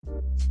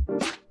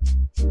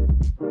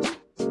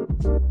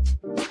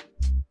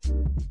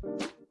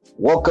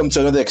Welcome to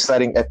another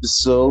exciting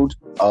episode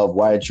of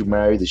Why Aren't You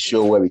Married, the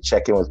show where we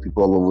check in with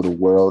people all over the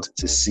world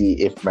to see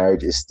if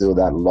marriage is still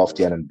that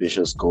lofty and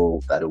ambitious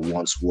goal that it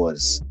once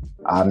was.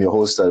 I'm your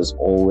host, as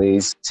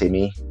always,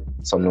 Timmy.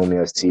 Some know me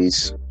as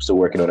Teach. Still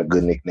working on a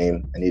good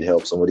nickname. I need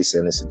help. Somebody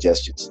send me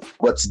suggestions.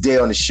 But today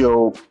on the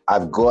show,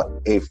 I've got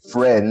a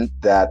friend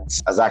that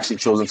has actually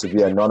chosen to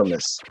be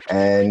anonymous.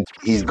 And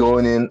he's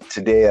going in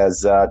today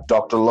as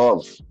Dr.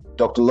 Love.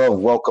 Dr. Love,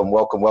 welcome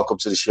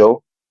to the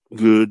show.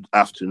 Good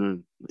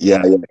afternoon.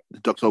 Yeah. The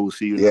doctor will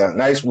see you. Yeah,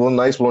 nice one,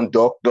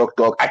 Doc.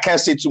 I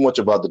can't say too much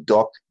about the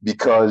Doc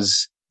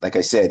because, like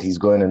I said, he's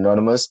going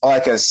anonymous. All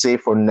I can say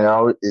for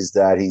now is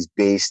that he's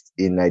based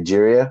in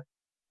Nigeria.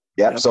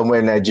 Yep. Somewhere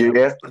in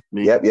Nigeria.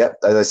 Yep.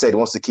 As I said, he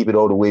wants to keep it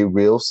all the way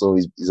real, so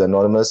he's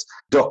anonymous.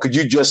 Doc, could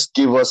you just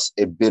give us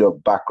a bit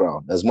of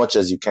background, as much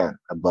as you can,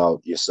 about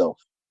yourself?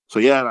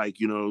 So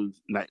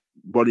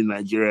born in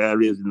Nigeria,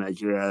 raised in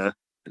Nigeria,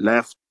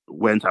 left,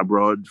 went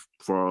abroad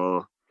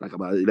for like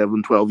about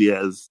 11, 12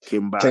 years,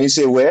 came back. Can you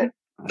say where?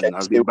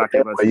 I've been back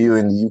ever since. Were you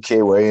in the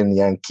UK? Were you in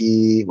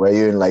Yankee? Were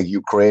you in like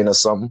Ukraine or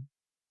something?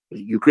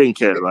 Ukraine,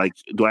 like,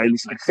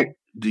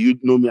 do you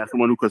know me as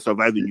someone who could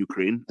survive in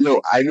Ukraine?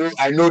 No, I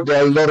know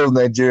there are a lot of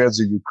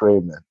Nigerians in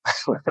Ukraine, man.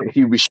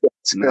 You'll be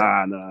shocked.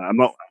 Nah, I'm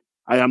not.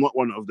 I am not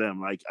one of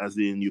them. Like, as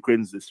in,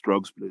 Ukraine is the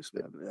drugs place,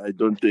 man. I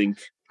don't think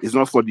it's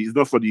not for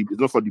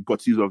the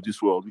parties of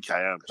this world, which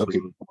I am. Okay.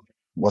 So.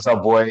 What's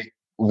up, boy?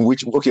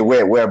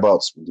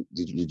 Whereabouts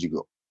did you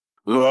go?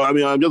 Well, I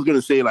mean, I'm just gonna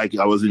say, like,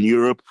 I was in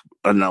Europe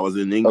and I was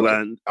in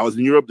England. Okay. I was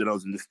in Europe, then I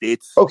was in the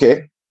States.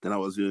 Okay. Then I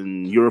was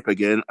in Europe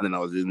again, and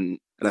then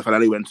I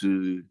finally went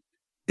to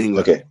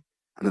England. Okay.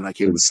 And then I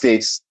came to the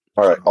States.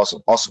 All right,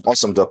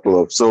 awesome, Dr.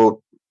 Love.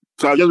 So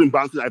I've just been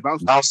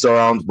bounced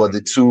around, but the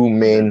two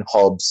main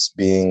hubs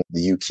being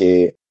the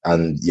UK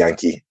and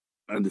Yankee.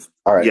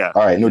 All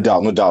right, no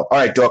doubt. All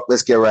right, Doc,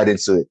 let's get right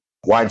into it.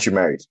 Why aren't you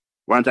married?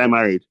 Why aren't I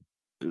married?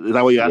 Is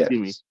that what you're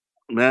asking me?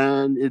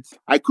 Man,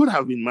 I could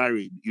have been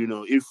married,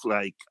 if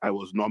like I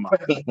was normal.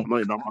 I'm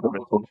not a normal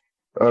person.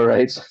 All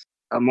right.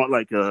 I'm not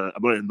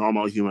a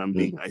normal human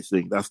being. I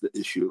think that's the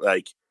issue.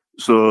 I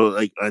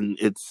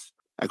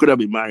could have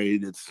been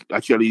married. It's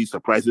actually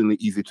surprisingly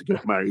easy to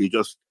get married. You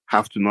just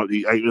have to not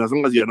be, as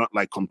long as you're not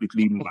like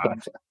completely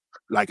mad.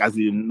 Like, as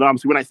in, no,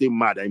 when I say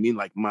mad, I mean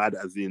like mad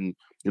as in,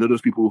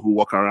 those people who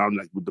walk around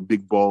like with the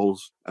big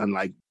balls and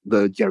like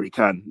the jerry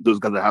can. Those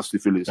guys that have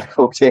syphilis.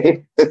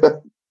 Okay.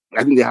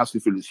 I think they have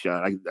syphilis,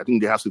 I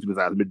think they have syphilis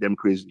that has made them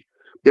crazy.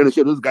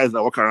 Those guys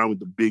that walk around with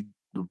the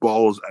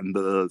balls and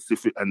the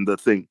syphilis and the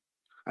thing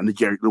and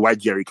the white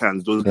jerry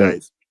cans. Those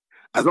guys,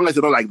 as long as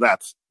you're not like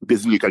that,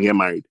 basically you can get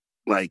married.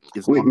 Like,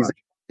 it's really not.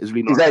 Is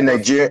that in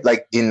Nigeria?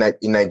 Like in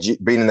Nigeria,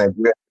 being in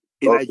Nigeria?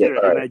 In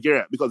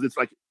Nigeria, because it's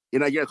like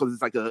in Nigeria, because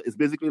it's like it's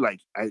basically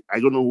like I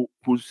don't know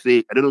who to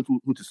say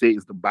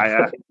is the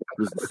buyer,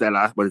 who's the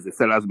seller, but it's the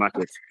seller's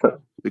market.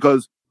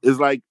 Because it's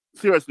like,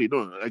 seriously,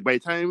 no, like by the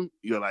time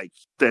you're like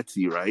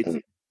 30, right?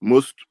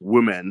 Most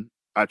women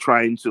are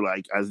trying to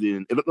like, as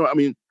in, I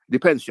mean,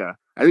 depends, yeah.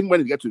 I think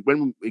when it gets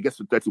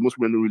to 30, most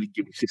women don't really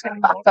give a shit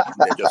anymore.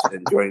 They're just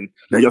enjoying,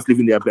 they're just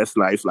living their best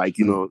life, like,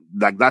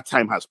 like that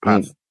time has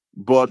passed.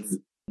 But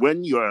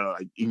when you're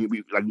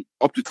like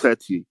up to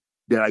 30,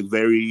 they're like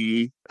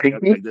very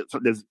like,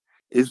 there's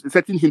a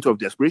certain hint of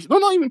desperation. No,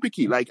 not even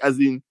picky. Like, as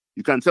in,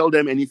 you can tell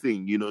them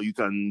anything, you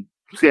can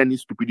say any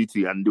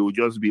stupidity and they'll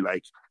just be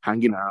like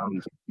hanging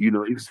around.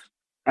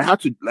 I had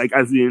to, like,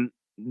 as in,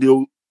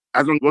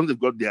 once they've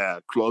got their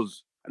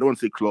claws, I don't want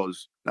to say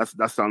claws,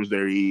 that sounds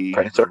very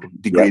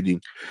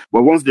degrading.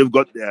 But once they've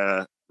hooked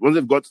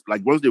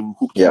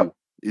you,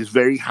 it's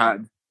very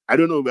hard. I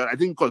don't know, but I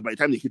think because by the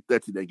time they hit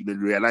 30, they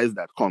realize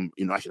that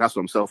I should have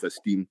some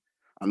self-esteem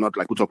and not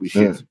like put up with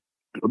shit.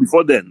 But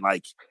before then,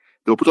 like,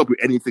 they'll put up with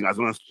anything as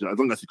long as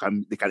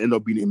they can end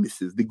up being a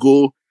missus. The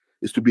goal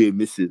is to be a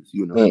missus,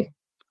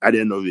 at the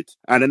end of it.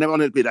 And I never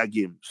wanted to play that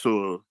game.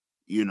 So,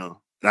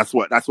 that's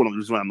one of the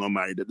reasons why I'm not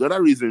married. The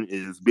other reason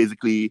is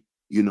basically,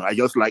 I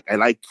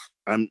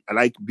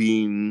like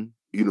being,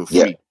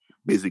 free,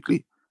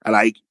 basically.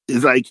 I'm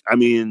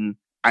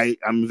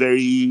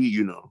very,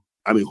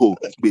 I'm a hoe,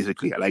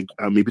 basically.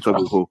 I'm a bit of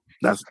a hoe.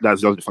 That's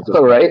just the fact.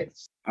 All right.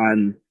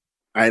 And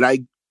I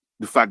like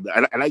the fact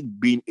that I like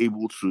being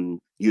able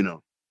to,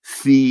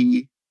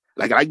 see,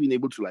 like, I like being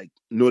able to like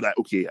know that,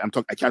 okay,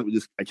 I chat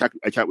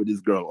with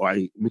this girl, or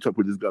I meet up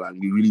with this girl and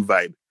we really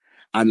vibe.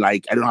 And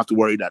like, I don't have to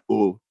worry that,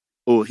 oh,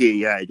 hey,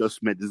 yeah, I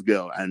just met this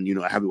girl and,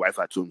 I have a wife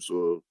at home.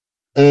 So,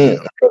 I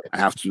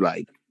have to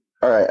like.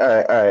 All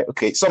right.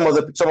 Okay. Some of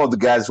the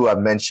guys who I've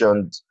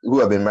mentioned, who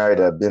have been married,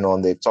 have been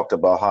on, they've talked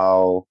about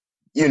how,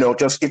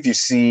 just if you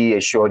see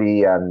a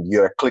shorty and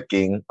you're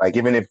clicking, like,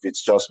 even if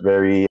it's just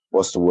very,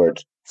 what's the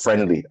word?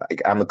 Friendly,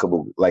 like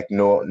amicable, like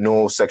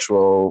no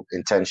sexual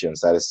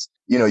intentions. That is,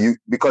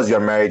 because you're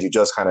married, you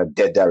just kind of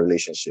dead that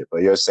relationship.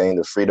 But you're saying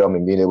the freedom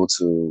and being able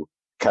to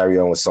carry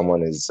on with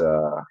someone is,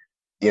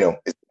 you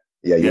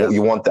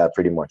want that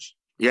pretty much.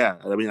 Yeah,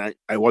 I mean,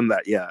 I want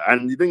that. Yeah,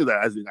 and the thing is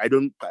that I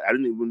don't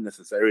even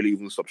necessarily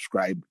even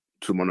subscribe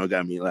to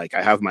monogamy. Like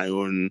I have my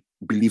own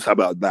beliefs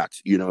about that,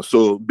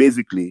 So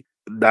basically,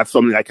 that's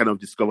something I kind of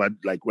discovered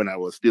like when I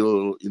was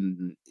still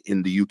in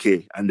the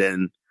UK, and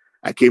then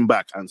I came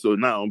back, and so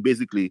now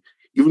basically,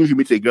 even if you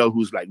meet a girl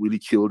who's like really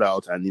chilled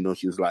out, and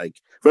she's like,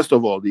 first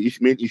of all, the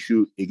main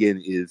issue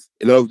again is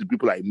a lot of the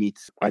people I meet,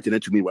 I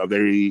tended to meet, were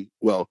very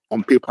well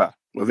on paper,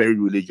 were very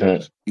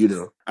religious,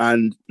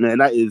 and man,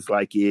 that is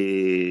like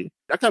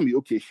that can be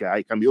okay, shy.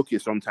 It can be okay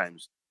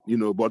sometimes.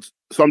 But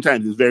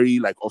sometimes it's very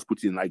like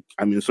off-putting. Like,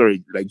 I mean,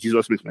 sorry, like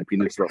Jesus makes my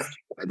penis soft.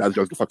 That's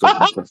just the fact of the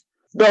matter.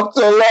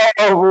 Dr.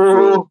 Love.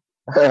 All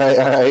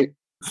right.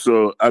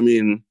 So, I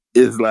mean,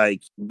 it's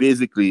like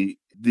basically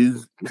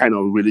this kind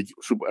of religion.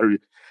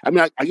 I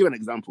mean, I give an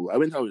example. I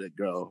went out with a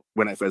girl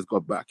when I first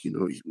got back,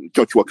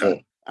 church worker,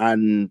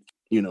 and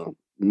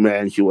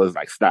man, she was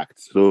like stacked.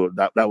 So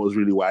that was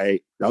really why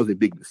that was a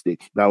big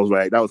mistake. That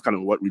was kind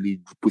of what really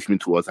pushed me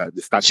towards her.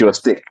 The stack. She was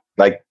thick,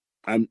 like.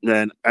 And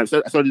then I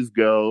saw this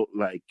girl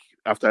like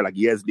after like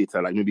years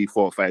later, like maybe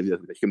 4 or 5 years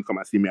later, she came to come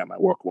and see me at my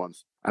work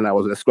once, and I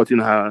was escorting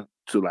her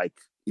to like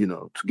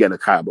to get a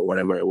cab or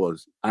whatever it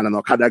was, and an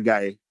Okada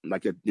guy,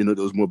 like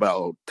those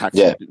mobile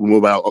taxi,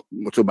 mobile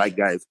motorbike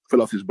guys,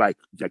 fell off his bike,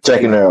 like,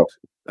 checking her out.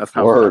 That's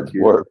how word.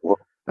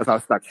 That's how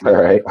stacked she was.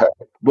 All right.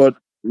 But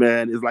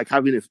man, it's like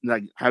having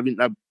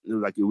that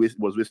like it was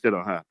wasted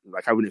on her.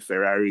 Like having a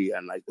Ferrari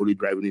and like only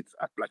driving it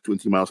at like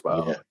 20 miles per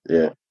hour.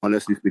 Yeah.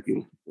 Honestly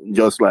speaking,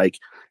 just like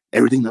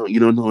everything.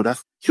 No,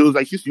 that's she was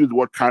like she used to use the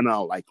word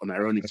carnal like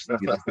unironic.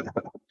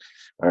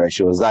 All right,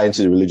 she was that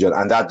into the religion,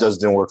 and that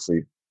just didn't work for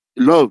you.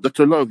 Love,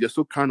 Dr. Love, you're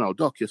so carnal.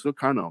 Doc, you're so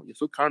carnal.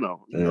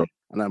 And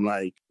I'm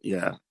like,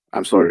 yeah,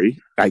 I'm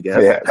sorry, I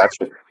guess. Yeah, that's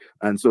it.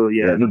 And so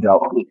no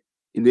doubt.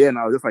 In the end,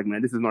 I was just like,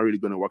 man, this is not really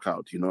going to work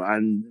out,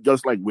 and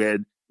just like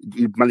weird,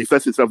 it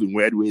manifests itself in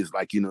weird ways.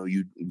 Like,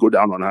 you go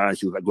down on her and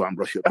she was like, go and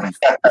brush your teeth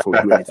before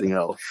we do anything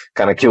else.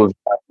 Kind of kills,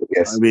 I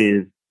guess. I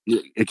mean,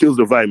 it kills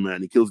the vibe,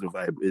 man. It kills the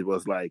vibe. It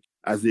was like,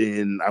 as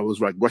in, I was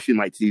like brushing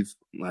my teeth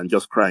and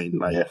just crying.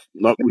 Like,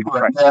 not really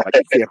crying. Like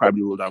a tear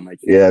probably rolled down my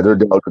teeth. Yeah, no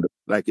doubt.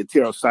 Like a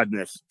tear of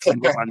sadness.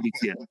 And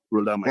tear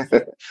rolled down my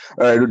teeth.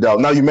 All right, no doubt.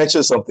 Now, you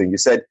mentioned something. You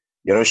said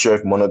you're not sure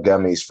if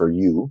monogamy is for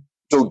you.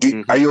 So,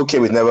 are you okay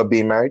with never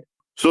being married?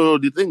 So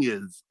the thing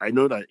is, I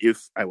know that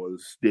if I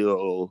was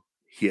still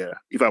here,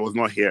 if I was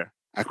not here,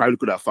 I probably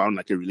could have found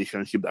like a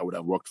relationship that would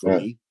have worked for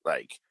me.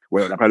 Like,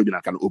 well, I'd probably been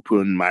like an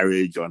open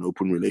marriage or an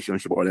open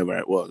relationship or whatever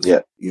it was.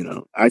 Yeah.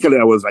 Actually,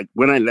 I was like,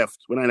 when I left,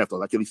 I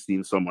was actually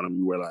seeing someone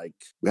and we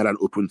had an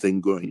open thing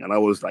going, and I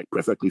was like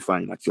perfectly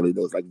fine. Actually,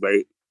 there was like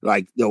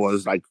there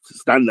was like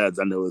standards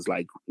and there was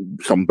like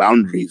some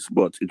boundaries,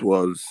 but it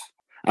was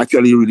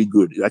actually really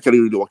good. It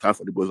actually really worked out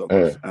for the both of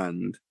us.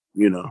 And,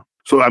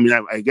 so, I mean,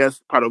 I guess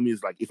part of me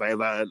is like, if I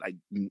ever like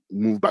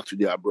move back to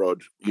the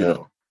abroad,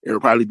 it'll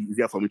probably be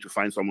easier for me to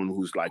find someone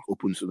who's like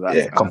open to that.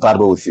 Yeah,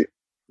 compatible with you.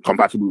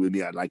 Compatible with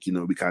me, and like,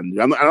 we can.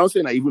 I'm not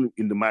saying that even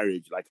in the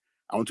marriage, like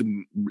I want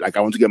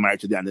to get married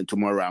today, and then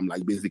tomorrow I'm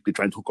like basically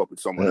trying to hook up with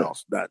someone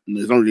else. That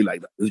it's not really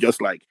like that. It's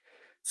just like,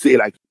 say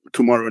like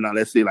tomorrow now,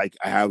 let's say like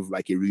I have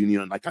like a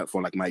reunion like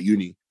for like my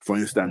uni, for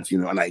instance,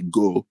 and I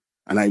go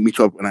and I meet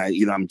up and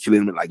I'm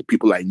chilling with like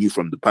people I knew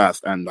from the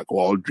past, and like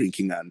we're all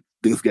drinking and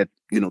things get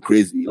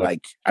crazy.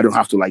 Like I don't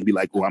have to like be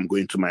like, oh, I'm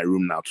going to my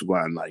room now to go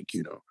and like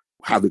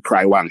have a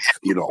cry wank,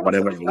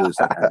 whatever it is.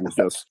 It's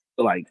just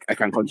like I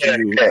can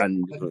continue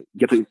and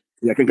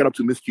I can get up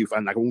to mischief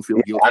and I won't feel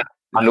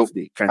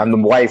guilty. And the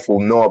wife will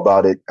know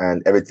about it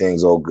and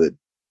everything's all good.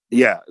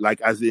 Yeah,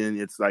 like as in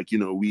it's like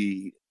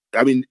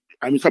I mean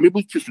some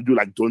people choose to do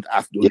like don't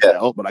ask, don't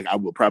tell, but like I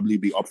will probably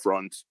be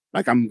upfront.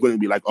 Like I'm going to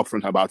be like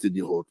upfront about it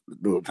the whole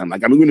time.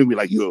 Like I'm going to be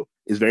like, yo,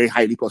 it's very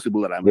highly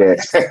possible that I'm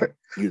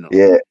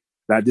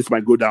that this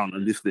might go down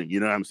on this thing. You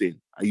know what I'm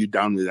saying? Are you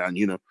down with that?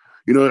 And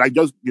like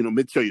just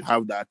make sure you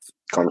have that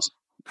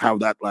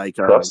like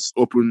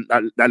open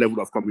that level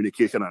of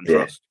communication and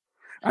trust.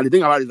 And the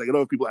thing about it is like a lot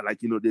of people are like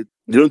they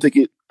don't take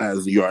it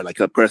as you're like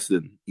a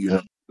person,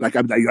 like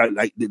I'm like you're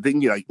like the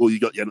thing like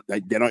you're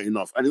like they're not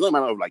enough, and it's not a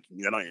matter of like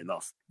you're not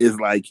enough. It's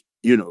like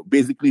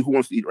basically who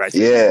wants to eat rice?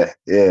 Yeah,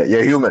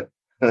 you're human.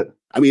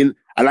 I mean,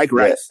 I like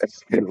rice,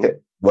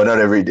 but not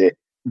every day.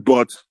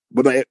 But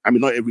I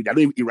mean, not every day. I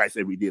don't even eat rice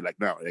every day. Like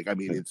now, like I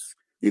mean, it's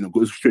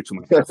goes straight to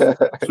my face.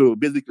 So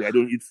basically, I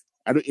don't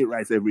eat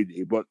rice every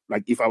day. But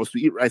like, if I was to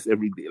eat rice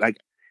every day, like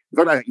it's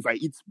not like if I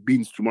eat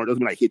beans tomorrow, it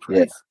doesn't mean I hate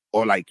rice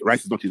or like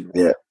rice is not enough.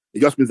 Yeah,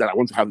 it just means that I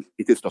want to have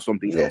a taste of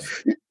something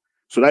else.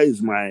 So that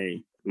is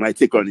my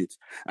take on it.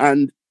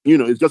 And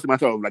it's just a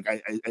matter of like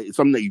it's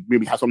something that you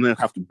maybe have something that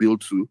have to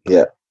build to.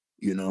 Yeah,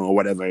 or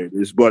whatever it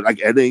is. But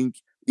like I think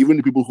even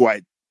the people who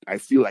I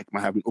feel like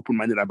might have been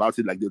open-minded about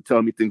it. Like they'll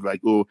tell me things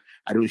like, "Oh,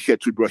 I don't share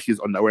toothbrushes,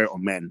 underwear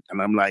on men,"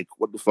 and I'm like,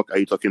 "What the fuck are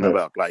you talking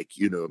about?" Like,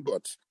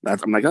 but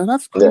I'm like, "Oh,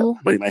 that's cool."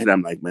 But in my head,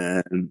 I'm like,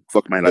 "Man,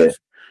 fuck my life."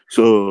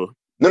 So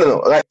no.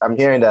 Like I'm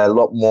hearing that a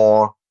lot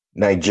more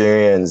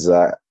Nigerians,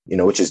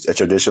 which is a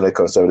traditionally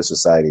conservative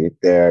society,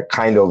 they're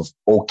kind of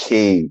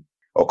okay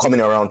or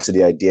coming around to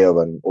the idea of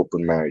an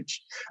open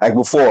marriage. Like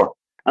before,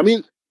 I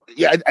mean,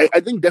 yeah, I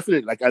think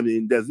definitely. Like, I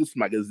mean, there's this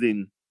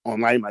magazine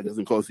online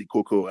magazine called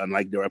Coco, and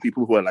like there are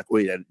people who are like, oh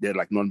yeah, they're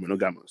like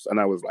non-monogamous, and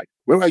I was like,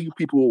 where were you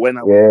people when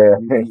I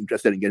was really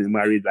interested in getting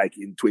married, like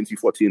in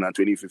 2014 and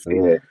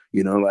 2015? Yeah.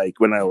 You know, like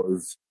when I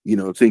was, you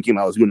know, thinking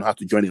I was going to have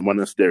to join a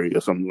monastery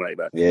or something like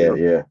that. Yeah, you know?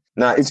 yeah.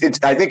 Now it's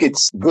I think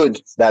it's good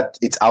that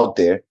it's out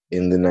there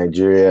in the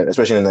Nigeria,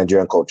 especially in the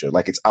Nigerian culture.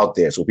 Like it's out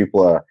there, so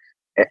people are.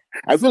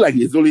 I feel like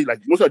it's only like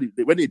most of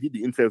when they did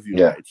the interview,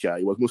 Yeah. right? Yeah,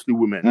 it was mostly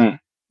women.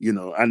 You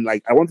know, and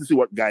like I want to see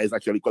what guys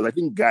actually, because I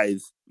think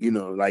guys, you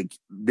know, like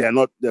they're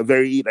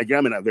very,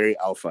 Nigerian men are very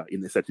alpha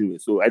in a certain way.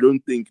 So I don't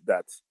think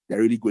that they're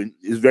really going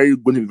to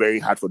be very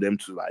hard for them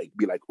to like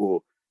be like,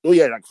 oh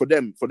yeah, like for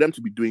them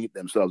to be doing it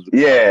themselves.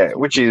 Yeah,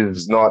 which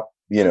is not,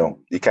 you know,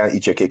 you can't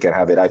eat your cake and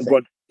have it, I think.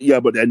 But yeah,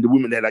 but then the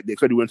women, they're like, they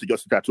expect the women to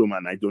just sit at home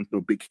and I don't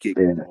know, bake cake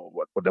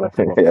or whatever,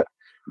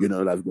 you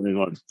know, that's going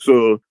on.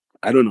 So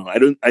I don't know.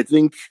 I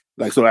think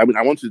like, so I mean,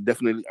 I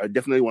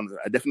definitely want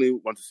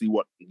to see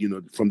what, you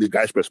know, from the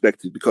guy's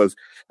perspective, because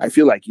I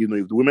feel like, you know,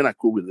 if the women are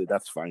cool with it,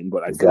 that's fine.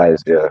 But I feel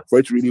guys, like for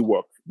it to really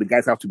work, the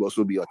guys have to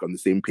also be like on the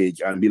same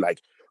page and be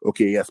like,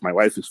 okay, yes, my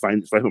wife is fine.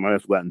 It's fine for my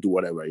wife to go and do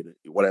whatever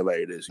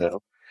it is, you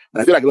know.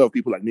 And I feel like a lot of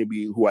people like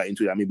maybe who are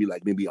into that,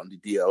 maybe on the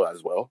DL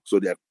as well. So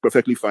they're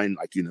perfectly fine,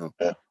 like, you know,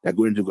 they're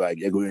going to like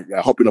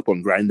they're hopping up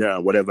on Grindr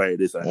and whatever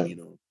it is, and you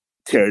know,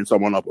 tearing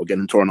someone up or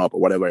getting torn up or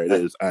whatever it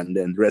is, and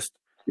then the rest,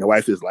 your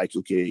wife is like,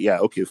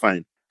 okay,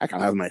 fine. I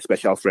can have my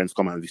special friends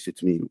come and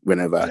visit me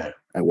whenever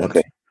I want.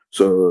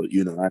 So,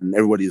 you know, and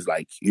everybody's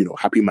like, you know,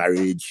 happy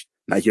marriage,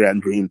 Nigerian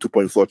dream,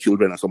 2.4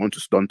 children and someone to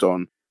stunt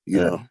on, you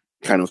know,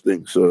 kind of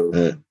thing. So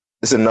this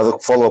is another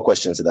follow-up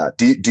question to that.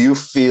 Do you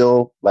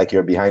feel like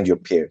you're behind your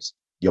peers,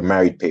 your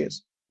married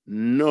peers?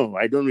 No,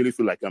 I don't really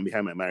feel like I'm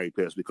behind my married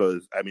peers,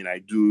 because I mean, I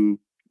do,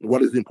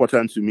 what is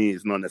important to me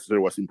is not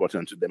necessarily what's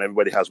important to them.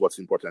 Everybody has what's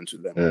important to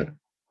them,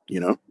 you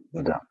know?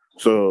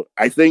 So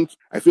I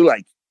feel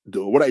like,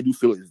 though, what I do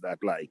feel is that,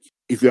 like,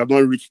 if you have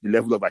not reached the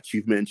level of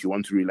achievement you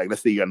want to reach, like,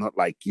 let's say you're not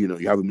like, you know,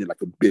 you haven't made like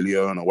 $1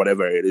 billion or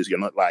whatever it is, you're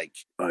not like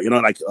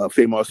a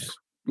famous,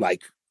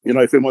 like, you're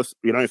not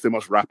a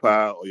famous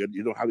rapper, or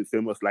you don't have a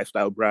famous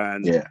lifestyle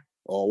brand,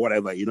 or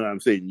whatever, you know what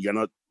I'm saying? You're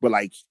not, but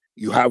like,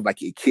 you have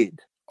like a kid,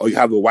 or you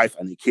have a wife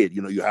and a kid,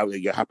 you know,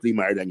 you're happily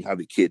married and you have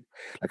a kid.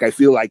 Like, I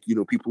feel like, you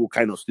know, people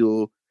kind of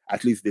still,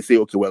 at least they say,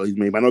 okay, well, he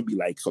might not be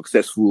like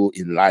successful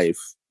in life,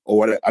 or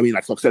whatever. I mean,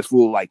 like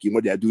successful, like in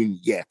what they're doing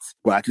yet,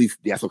 but at least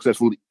they are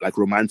successful, like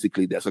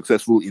romantically, they're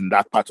successful in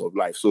that part of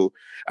life. So,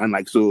 and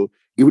like, so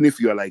even if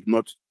you're like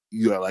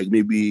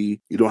maybe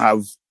you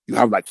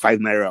have like 5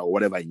 naira or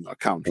whatever in your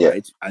account,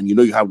 right? And you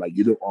know, you have like,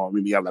 you know, or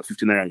maybe you have like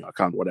 50 naira in your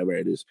account, whatever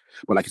it is.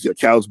 But like, it's your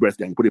child's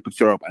birthday and you put a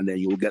picture up, and then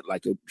you'll get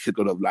like a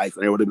shitload of likes,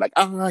 and everybody be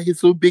like, he's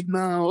so big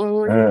now.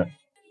 Oh,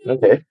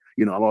 okay.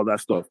 You know, all that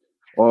stuff.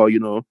 Or, you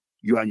know,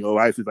 you and your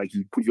wife is like,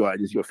 you put your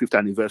 5th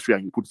anniversary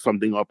and you put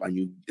something up,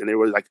 and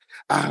everybody's like,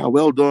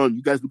 well done,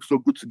 you guys look so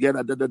good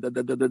together,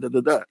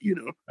 you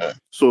know.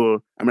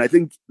 So I mean, I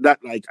think that,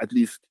 like, at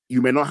least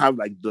you may not have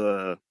like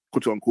the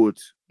quote unquote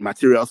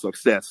material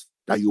success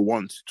that you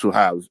want to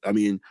have. I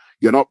mean,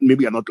 you're not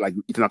like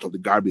eating out of the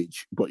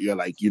garbage, but you're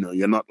like, you know,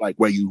 you're not like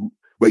where you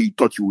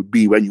thought you would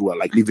be when you were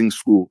like leaving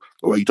school,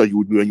 or where you thought you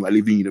would be when you were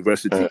leaving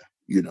university,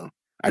 you know.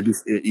 At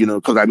least, you know,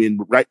 because I mean,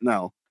 right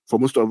now, for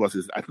most of us,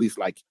 is at least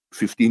like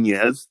 15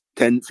 years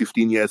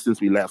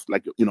since we left,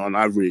 like, you know, on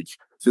average,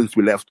 since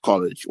we left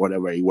college,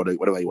 whatever you want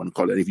to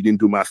call it. If you didn't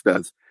do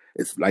masters,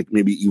 it's like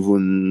maybe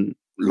even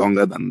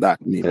longer than that,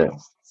 maybe.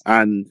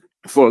 And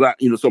for that,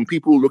 you know, some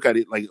people look at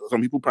it like,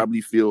 some people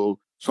probably feel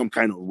some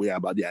kind of way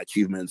about their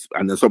achievements,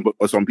 and then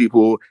some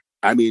people,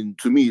 I mean,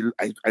 to me,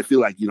 I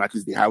feel like, you know, at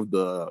least they have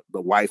the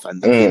wife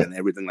and the kid and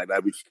everything like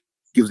that, which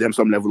gives them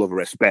some level of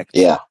respect.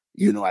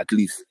 You know, at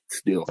least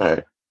still.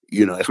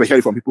 You know,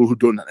 especially from people who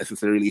don't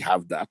necessarily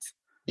have that.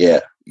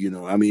 You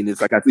know, I mean, it's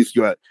like, at least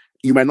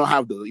you might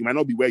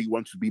not be where you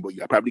want to be, but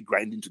you're probably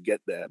grinding to get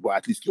there. But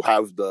at least you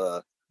have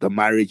the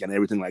marriage and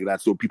everything like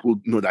that. So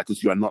people know that at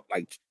least you are not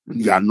like,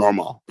 you are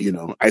normal, you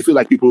know. I feel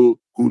like people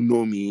who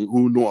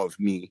know of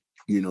me,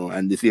 you know,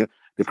 and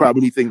they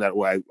probably think that,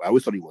 I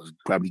always thought he was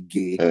probably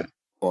gay,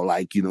 or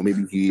like, you know,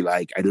 maybe he,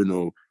 like, I don't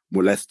know,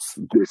 molests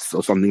goats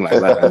or something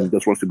like that, and he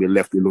just wants to be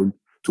left alone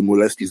to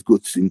molest his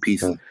goats in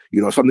peace, you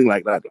know, something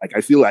like that. Like,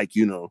 I feel like,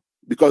 you know,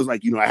 because,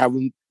 like, you know,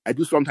 I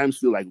do sometimes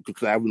feel like,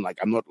 because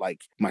I'm not like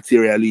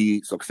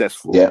materially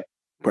successful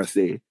per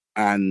se,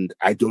 and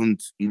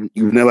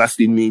you've never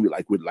seen me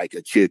like with like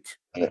a chick.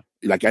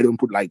 Like, I don't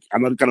put, like,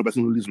 I'm not the kind of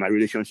person who leaves my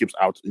relationships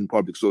out in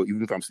public. So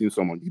even if I'm seeing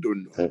someone, you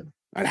don't know.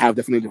 I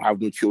definitely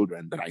have no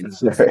children that I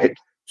know.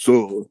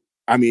 So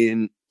I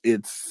mean,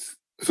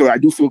 so I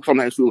do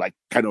sometimes feel like,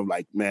 kind of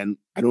like, man,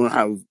 I don't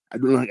have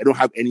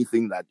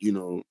anything that, you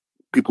know,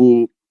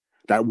 people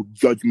that would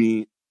judge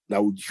me,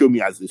 that would show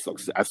me as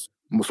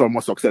someone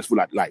more successful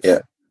at life,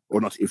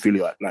 or not a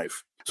failure at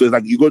life. So it's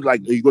like you go to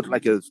like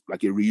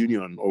a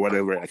reunion or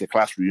whatever, like a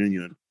class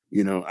reunion,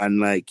 you know, and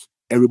like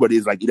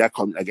everybody's like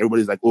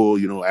everybody's like, oh,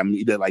 you know, I'm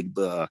either like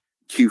the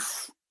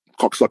chief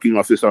cocksucking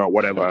officer or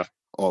whatever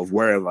of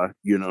wherever,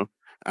 you know,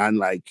 and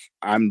like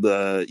I'm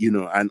the, you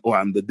know, and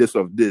I'm the this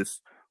of this,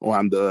 or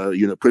I'm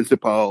the,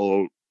 principal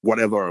or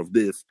whatever of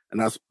this.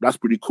 And that's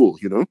pretty cool,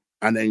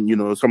 And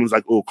then, someone's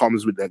like, oh,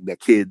 comes with their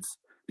kids.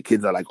 The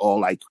kids are like all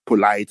like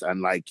polite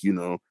and like,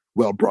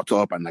 well brought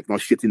up and like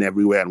not shitting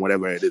everywhere and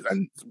whatever it is.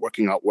 And it's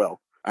working out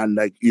well. And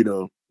like,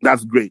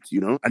 that's great,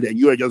 And then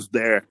you are just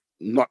there,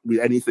 not with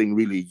anything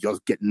really,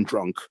 just getting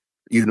drunk,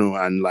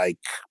 and like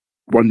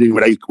wondering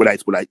whether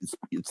it's polite.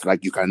 It's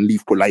like you can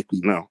leave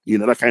politely now,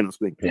 that kind of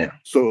thing. Yeah.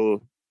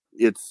 So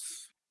it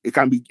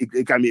can be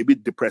a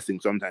bit depressing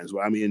sometimes.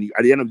 But I mean,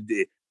 at the end of the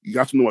day, you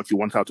have to know what you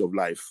want out of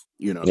life,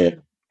 Yeah.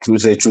 True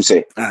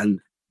say. And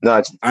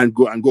no, and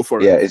go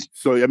for yeah, it.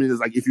 So I mean, it's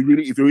like if you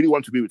really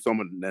want to be with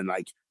someone, then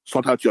like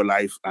sort out your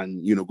life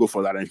and go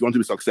for that. And if you want to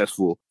be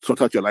successful,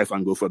 sort out your life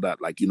and go for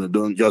that. Like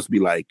don't just be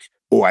like,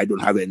 oh, I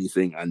don't have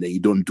anything, and then you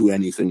don't do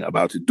anything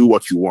about it. Do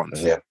what you want.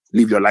 Yeah.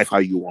 Live your life how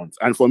you want.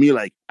 And for me,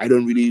 like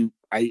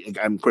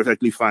I'm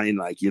perfectly fine.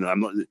 Like I'm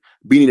not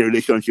being in a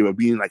relationship or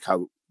being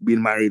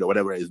married or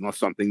whatever is not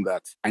something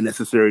that I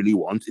necessarily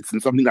want. It's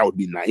something that would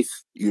be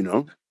nice,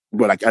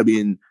 But like I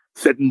mean,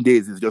 certain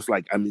days it's just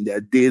like there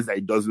are days that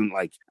it doesn't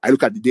like. I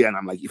look at the day and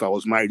I'm like, if I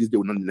was married, this day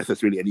would not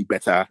necessarily any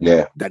better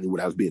than it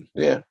would have been.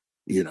 Yeah.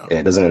 Yeah,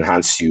 it doesn't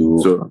enhance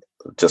you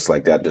just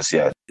like that.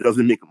 It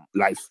doesn't make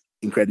life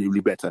incredibly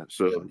better.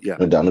 So yeah,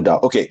 no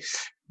doubt. Okay,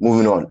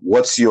 moving on.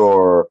 What's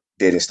your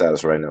dating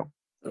status right now?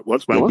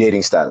 What's my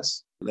dating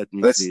status?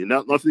 Let's see.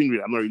 Nothing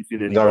really. I'm not really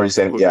seeing anything. Not really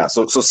saying. Yeah.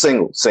 So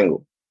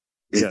single.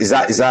 Is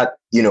that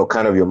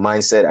kind of your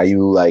mindset? Are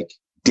you like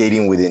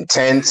dating with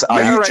intent?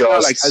 Are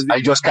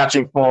you just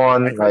catching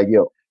fun?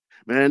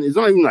 Man, it's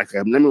not even like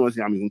let me not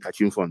say I'm even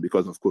catching fun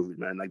because of COVID,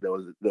 man. Like there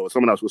was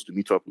someone I was supposed to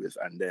meet up with,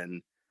 and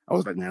then I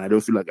was like, man, I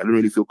don't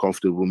really feel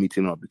comfortable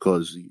meeting up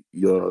because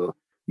you're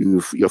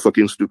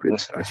fucking stupid.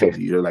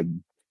 Actually, you're like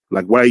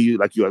why are you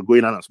like you are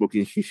going out and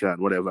smoking shisha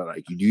and whatever?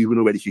 Like, do you even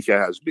know where the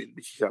shisha has been?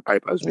 The shisha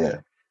pipe has been. Yeah.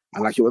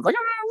 And like she was like,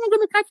 I'm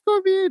gonna catch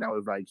COVID. I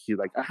was like, she's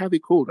like, I have a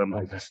cold. I'm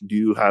like,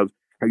 she's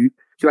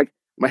like,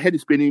 my head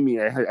is paining me.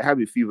 I have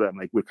a fever. I'm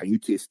like, wait, can you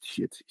taste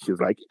shit? She's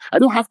like, I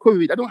don't have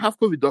COVID,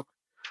 doc.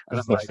 And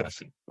I'm like,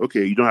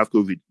 okay, you don't have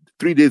COVID.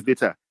 3 days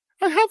later,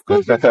 I have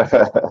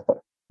COVID.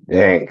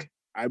 Dang.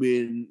 I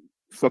mean,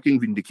 fucking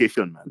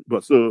vindication, man.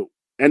 But so,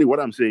 anyway, what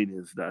I'm saying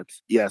is that,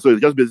 so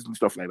it's just basically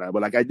stuff like that.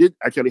 But like, I did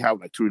actually have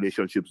like two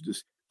relationships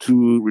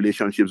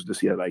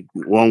this year. Like,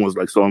 one was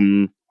like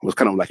was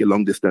kind of like a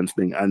long distance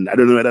thing. And I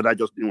don't know whether that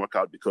just didn't work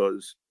out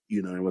because,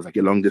 it was like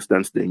a long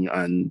distance thing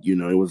and,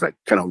 it was like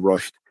kind of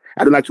rushed.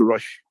 I don't like to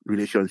rush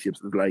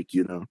relationships. It's like,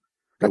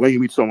 like when you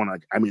meet someone,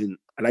 like, I mean,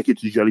 I like it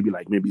to usually be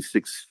like maybe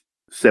 6,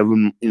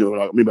 7,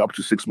 like maybe up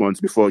to 6 months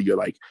before you're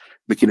like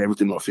making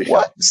everything official.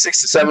 What?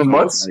 6 to 7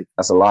 months? Like,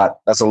 that's a lot.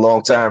 That's a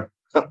long time.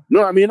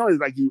 No, I mean, no, it's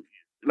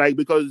like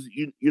because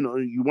you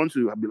want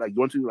to be like, you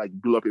want to like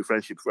build up a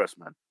friendship first,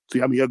 man.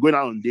 So I mean, you're going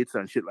out on dates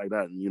and shit like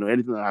that, and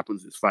anything that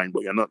happens is fine,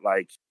 but you're not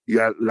like,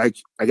 you're like,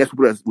 I guess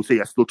people would say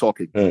you're still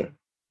talking.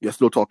 You're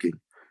still talking.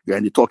 You're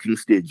in the talking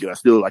stage. You're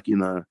still like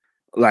in a,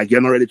 like, you're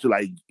not ready to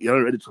like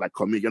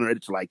commit. You're not ready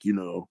to like,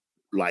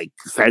 like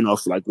sign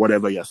off, like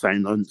whatever you're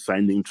signing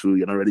to.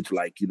 You're not ready to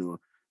like,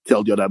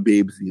 tell the other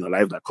babes in your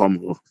life that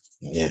come.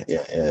 Yeah.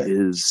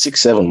 Is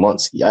 6, 7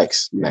 months.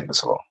 Yikes. Man,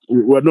 that's long.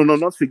 Well, no,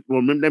 not 6.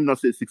 Well, let me not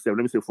say 6, 7.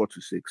 Let me say 4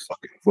 to 6.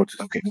 Okay. 4 to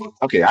 6.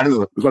 Okay. I don't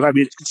know. Because I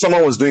mean,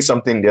 someone was doing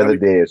something the other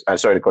day. I'm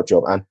sorry to cut you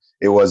off. And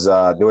it was,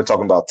 they were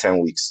talking about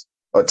 10 weeks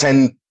or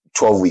 10,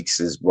 12 weeks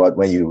is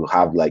when you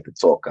have like the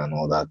talk and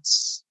all that.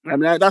 I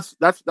mean, that's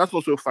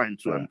also fine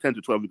too. 10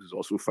 to 12 weeks is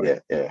also fine.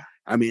 Yeah.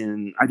 I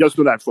mean, I just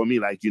know that for me,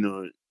 like,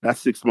 that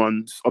 6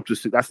 months, up to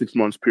 6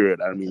 months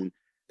period, I mean,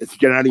 it's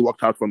generally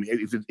worked out for me.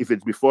 If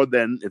it's before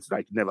then, it's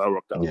like never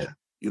worked out. Yeah.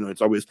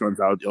 It always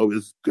turns out, it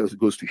always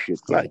goes to shit.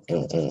 Like,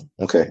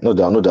 Okay, no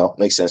doubt.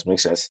 Makes sense.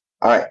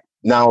 All right.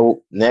 Now,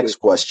 next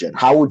question.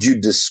 How would you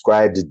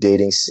describe the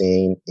dating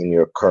scene in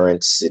your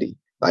current city?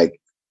 Like,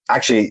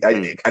 actually, I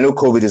know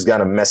COVID is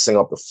kind of messing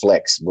up the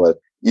flex, but,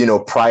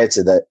 prior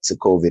to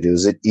COVID,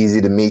 was it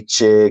easy to meet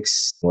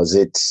chicks? Was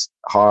it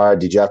hard?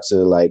 Did you have to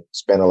like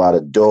spend a lot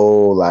of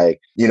dough? Like,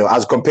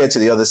 as compared to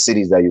the other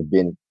cities that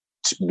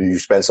you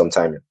spend some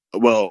time in?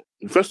 Well,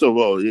 first of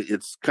all,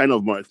 it's kind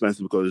of more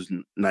expensive because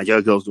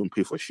Nigerian girls don't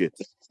pay for shit.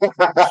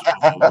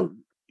 So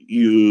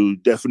you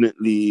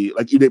definitely,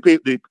 like, if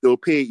they'll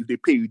pay. If they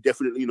pay, you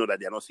definitely know that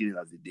they're not seeing it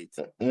as a date.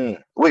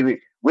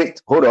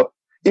 Wait, hold up.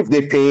 If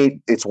they pay,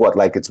 it's what?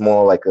 Like, it's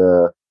more like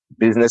a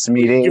business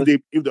meeting?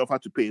 If they offer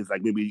to pay, it's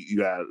like maybe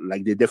you are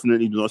like, they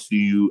definitely do not see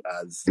you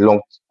as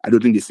long. I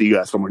don't think they see you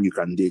as someone you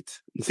can date.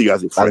 They see you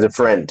as a friend. As a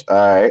friend.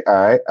 All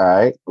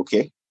right.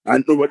 Okay.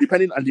 And but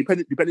depending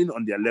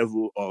on their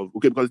level of,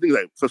 okay, because things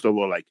like, first of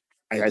all, like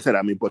I said,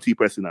 I'm a butty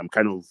person. I'm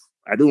kind of,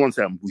 I don't want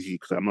to say I'm bougie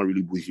because I'm not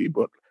really bougie,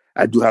 but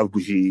I do have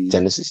bougie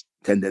tendencies.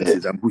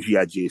 I'm bougie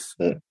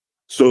adjacent.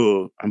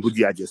 So I'm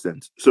bougie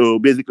adjacent. So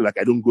basically, like,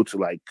 I don't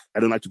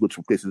like to go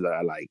to places that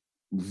are like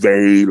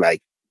very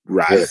like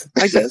ras,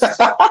 I guess.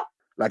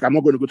 Like, I'm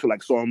not going to go to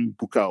like some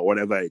buka or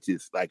whatever it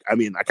is. Like, I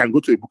mean, I can go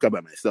to a buka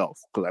by myself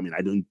because I mean,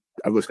 I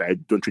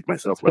don't treat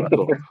myself well at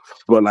all.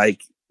 But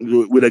like,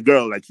 with a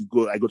girl, like you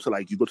go to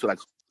like,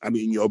 I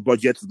mean, your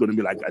budget is going to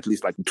be like at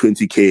least like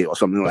 20K or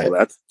something like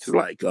that. It's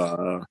like,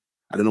 I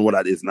don't know what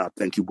that is now.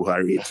 Thank you,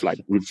 Buhari. It's like,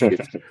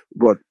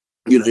 but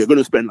you're going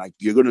to spend like,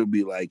 you're going to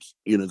be like,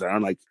 it's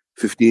around like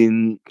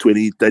 15,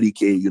 20,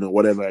 30K,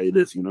 whatever it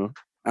is,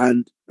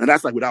 and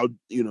that's like without,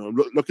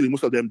 luckily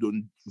most of them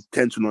don't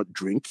tend to not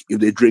drink.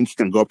 If they drink, it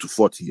can go up to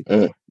 40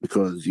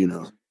 because,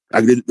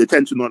 like they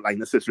tend to not like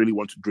necessarily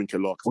want to drink a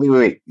lot.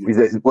 Wait.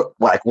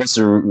 What's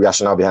the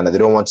rationale behind that? They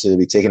don't want to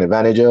be taken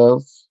advantage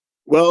of?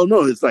 Well,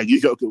 no, it's like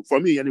usually, okay, for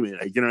me anyway,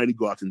 I generally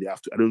go out in the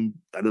afternoon.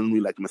 I don't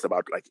really like to mess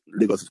about. Like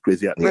Lagos is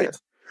crazy at night,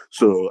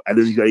 so I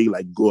don't usually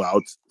like go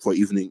out for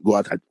evening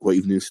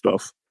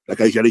stuff.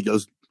 Like I usually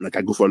just like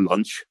I go for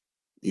lunch,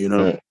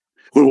 Well,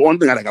 one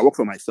thing I work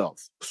for myself,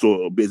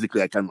 so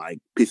basically I can like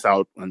peace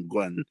out and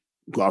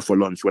go out for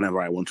lunch whenever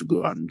I want to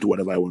go and do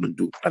whatever I want to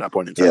do at that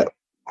point in time,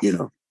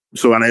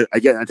 So and I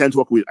tend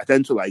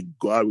to like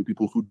go out with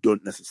people who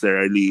don't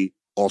necessarily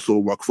also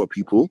work for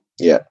people,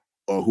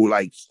 or who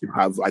like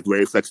have like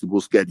very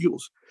flexible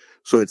schedules.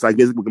 So it's like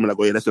basically we're like,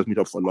 oh yeah, let's just meet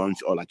up for lunch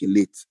or like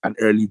an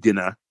early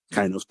dinner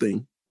kind of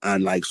thing.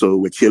 And like so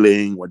we're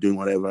chilling, we're doing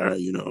whatever,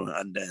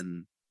 and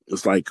then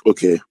it's like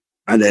okay.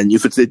 And then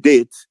if it's a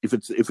date, if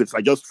it's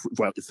like just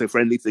it's a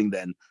friendly thing,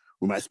 then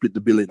we might split the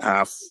bill in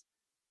half,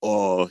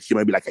 or she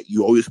might be like,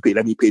 you always pay,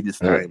 let me pay this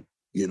time,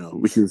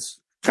 which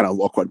is kind of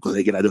awkward because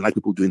again, I don't like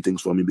people doing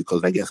things for me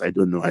because I guess I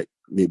don't know,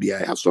 maybe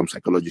I have some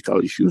psychological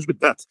issues with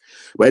that.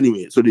 But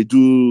anyway, so they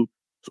do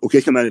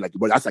occasionally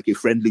but that's like a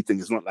friendly thing.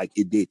 It's not like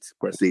a date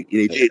per se. In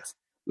a date,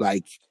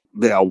 like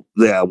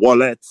their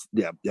wallet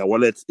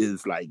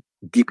is like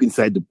deep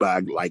inside the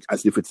bag, like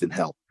as if it's in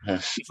hell.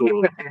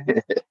 So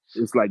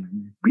it's like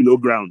below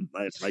ground,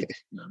 like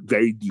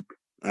very deep.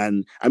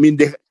 And I mean,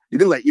 they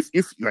think like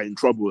if you're in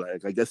trouble,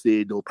 like I guess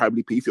they'll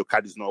probably pay if your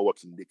card is not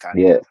working. They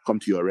can come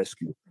to your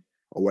rescue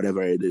or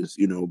whatever it is,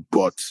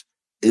 But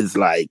it's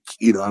like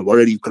you can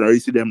already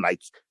see them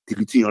like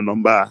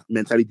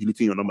mentally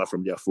deleting your number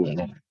from their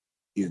phone.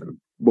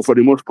 But for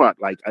the most part,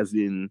 like as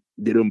in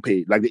they don't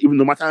pay. Like even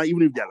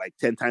if they're like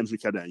 10 times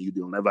richer than you,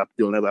 they'll never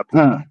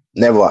pay.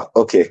 Never.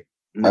 Okay.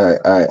 All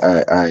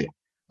right.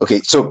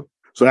 Okay. So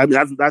I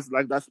mean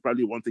that's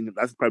probably one thing.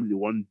 That's probably the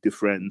one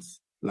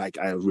difference. Like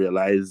I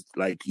realized,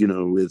 like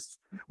with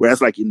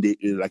whereas like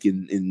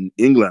in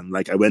England,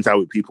 like I went out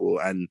with people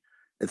and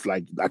it's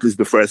like at least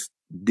the first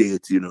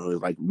date,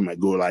 like we might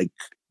go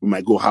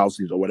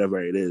houses or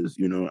whatever it is,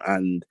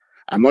 and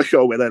I'm not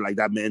sure whether like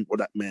that meant what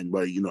that meant,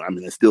 but I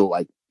mean, I still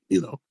like,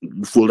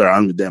 fooled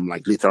around with them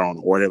like later on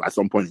or whatever at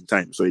some point in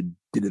time. So it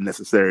didn't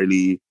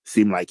necessarily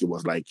seem like it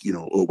was like,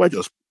 oh, we're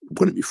just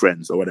going to be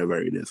friends or whatever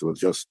it is. It was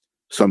just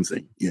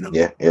something,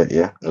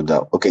 Yeah, no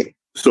doubt. Okay.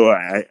 So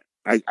I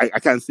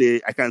can't say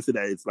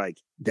that it's like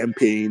them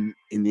paying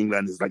in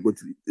England is like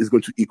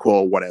going to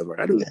equal whatever.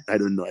 I don't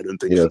know. I don't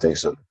think. You don't think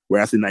so?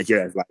 Whereas in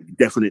Nigeria, it's like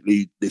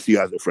definitely they see you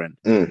as a friend.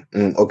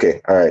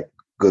 Okay. All right.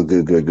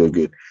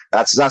 Good.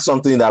 That's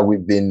something that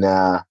we've been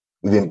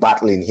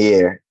battling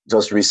here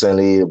just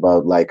recently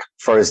about like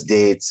first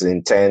dates,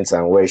 intent,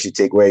 and where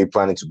you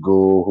planning to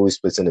go, who is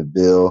splitting the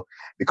bill,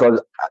 because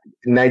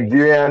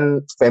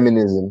Nigerian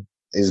feminism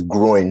is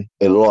growing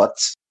a lot.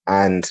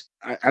 And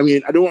I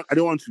mean, I don't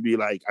want to be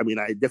like, I mean,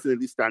 I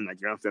definitely stand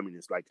Nigerian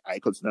feminist. Like I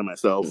consider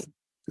myself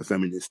a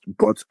feminist,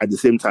 but at the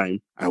same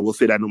time, I will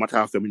say that no matter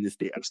how feminist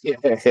they are,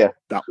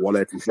 that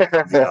wallet is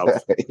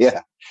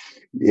that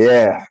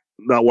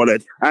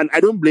wallet. And I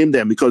don't blame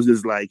them because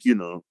it's like,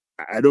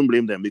 I don't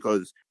blame them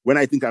because when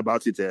I think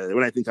about it,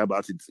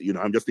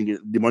 I'm just thinking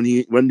when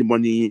the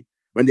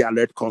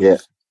alert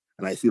comes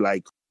and I see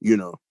like,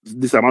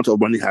 this amount of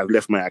money has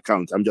left my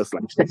account, I'm just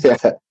like,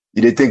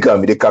 you didn't think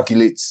they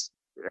calculate.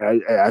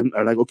 I'm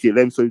like, okay,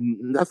 so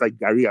that's like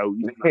Gary. I'll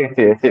eat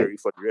Gary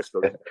for the rest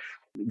of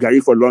Gary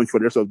for lunch for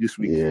the rest of this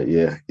week.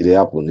 Yeah. It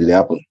happened.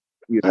 All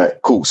right,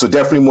 cool. So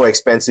definitely more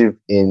expensive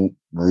in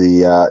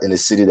the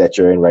city that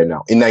you're in right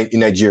now. In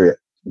Nigeria,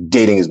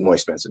 dating is more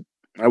expensive.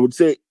 I would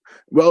say.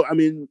 Well, I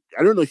mean,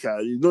 I don't know, Sha.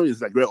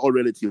 It's like we're all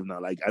relative now.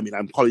 Like, I mean,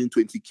 I'm calling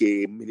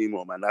 20K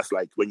minimum, and that's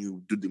like when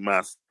you do the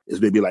math, it's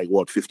maybe like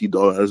what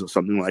 $50 or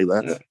something like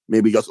that. Yeah.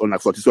 Maybe just on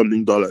like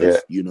 $40-something,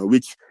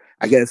 which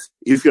I guess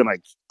if you're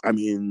like, I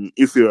mean,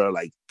 if you're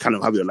like kind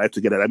of have your life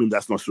together, I mean,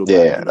 that's not so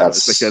bad.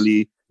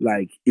 Especially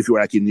like if you're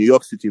like in New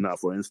York City now,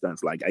 for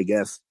instance, like I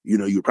guess,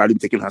 you'd probably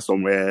be taking her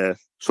somewhere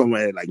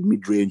like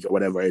mid-range or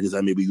whatever it is,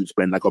 and maybe you'd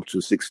spend like up to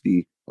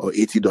 $60 or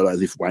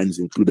 $80 if wine's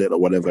included or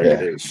whatever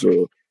it is.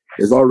 So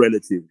it's all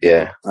relative.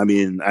 Yeah. I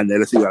mean, and then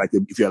let's say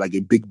if you're like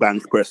a big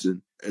bank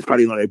person, it's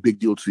probably not a big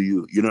deal to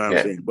you. You know what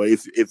I'm saying? But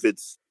if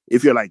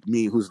you're like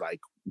me, who's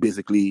like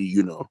basically,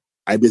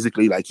 I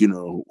basically like,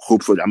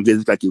 hope for, I'm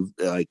basically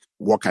like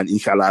work and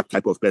inshallah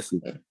type of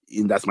person.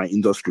 That's my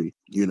industry,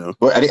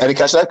 Well, I didn't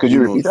catch that. Could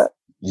you repeat that?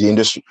 The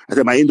industry? I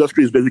said my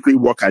industry is basically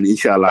work and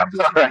inshallah.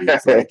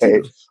 Like,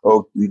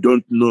 we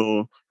don't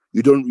know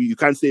you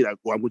can't say that,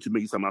 oh, I'm going to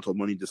make this amount of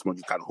money this month.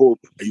 You can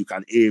hope and you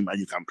can aim and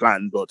you can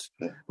plan, but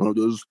one of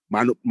those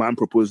man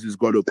proposes,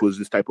 God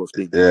opposes type of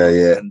thing.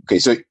 Yeah. And okay,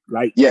 so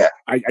like,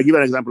 I give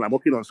an example. I'm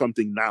working on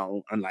something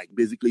now, and like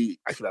basically,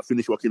 I should have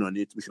finished working on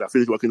it. We should have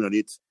finished working on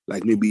it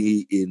like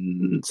maybe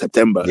in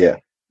September. Yeah.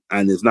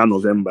 And it's now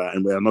November,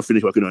 and we are not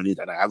finished working on it,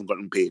 and I haven't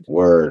gotten paid.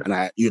 Word. And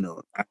I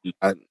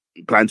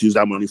plan to use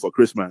that money for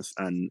Christmas,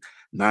 and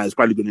now it's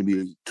probably going to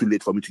be too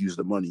late for me to use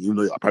the money, even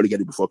though I'll probably get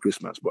it before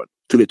Christmas, but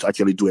too late to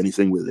actually do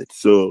anything with it.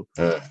 So,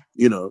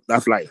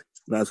 that's life.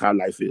 That's how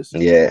life is.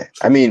 Yeah.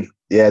 I mean,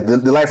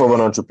 the life of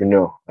an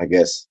entrepreneur, I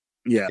guess.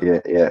 Yeah.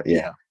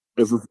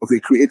 Of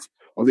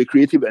a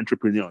creative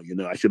entrepreneur,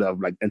 I should have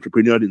like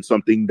entrepreneured in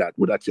something that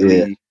would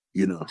actually,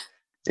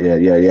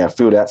 Yeah.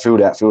 Feel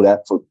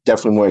that. For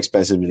definitely more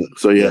expensive.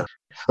 So yeah.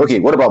 Okay,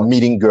 what about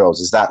meeting girls?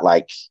 Is that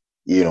like,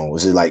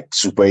 is it like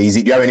super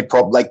easy? Do you have any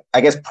problem? Like,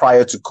 I guess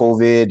prior to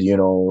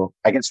COVID,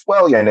 I guess,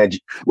 your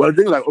energy. Well,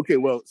 the thing like, okay,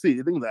 well, see,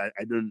 the thing that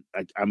I don't,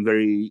 like, I'm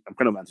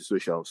kind of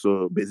antisocial.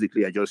 So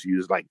basically, I just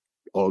use like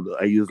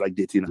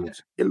dating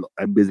apps.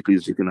 I basically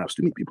use dating apps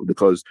to meet people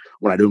because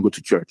when I don't go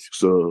to church,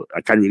 so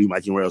I can't really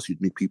imagine where else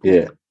you'd meet people.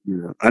 Yeah.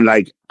 And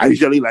like, I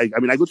usually I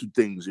go to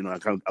things,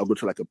 I'll go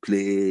to like a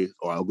play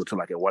or I'll go to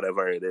like a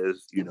whatever it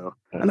is,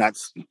 and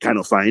that's kind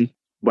of fine.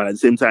 But at the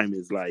same time,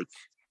 it's like,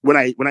 when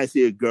I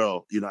see a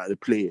girl, at a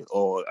play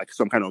or like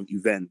some kind of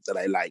event that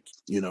I like,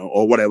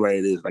 or whatever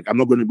it is, like I'm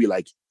not going to be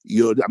like,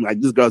 I'm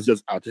like, this girl's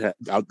just out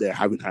there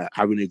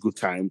having a good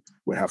time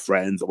with her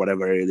friends or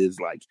whatever it is.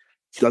 Like,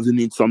 she doesn't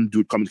need some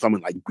dude come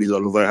and like breathe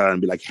all over her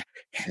and be like,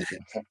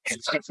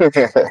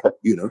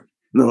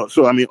 No.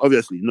 So I mean,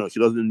 obviously, no, she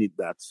doesn't need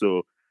that.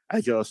 So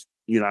I just,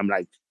 I'm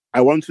like,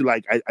 I want to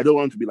like, I don't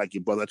want to be like a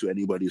bother to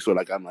anybody. So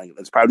like, I'm like,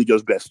 it's probably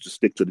just best to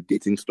stick to the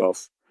dating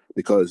stuff.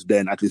 Because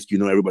then at least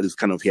everybody's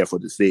kind of here for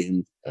the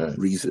same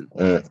reason.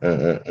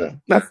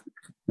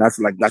 That's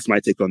my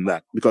take on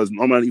that. Because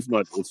normally, if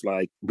not, it's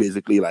like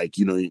basically like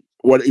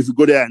what if you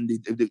go there and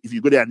if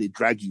you go there and they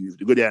drag you, if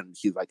you go there and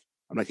she's like,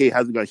 I'm like, hey,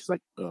 how's it going? She's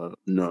like,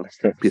 no,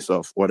 piss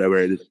off, whatever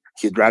it is.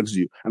 She drags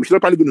you. I mean, she's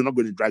probably not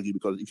going to drag you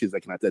because if she's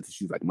like in her 30s,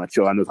 she's like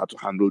mature and knows how to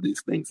handle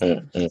these things.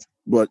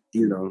 But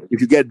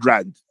if you get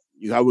dragged,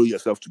 you have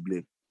yourself to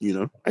blame.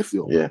 I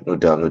feel. Yeah, no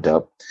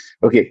doubt.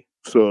 Okay.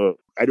 So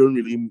I don't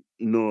really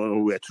know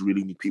where to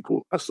really meet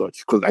people as such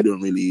because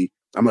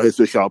I'm not a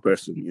social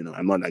person,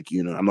 I'm not like,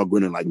 I'm not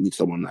going to like meet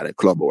someone at a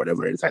club or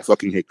whatever it is. I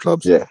fucking hate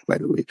clubs, by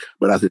the way.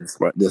 But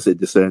that's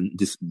a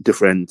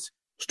different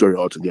story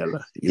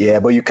altogether. Yeah,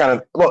 but you kind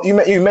of,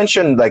 you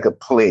mentioned like a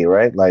play,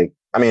 right? Like,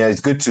 I mean,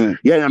 it's good to.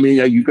 Yeah, I mean,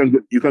 you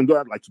can go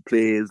out like to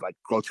plays, like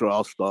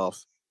cultural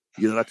stuff.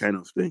 That kind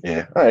of thing.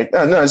 Yeah. All right.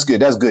 No, that's good.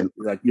 That's good.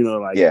 Like,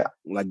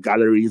 like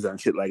galleries and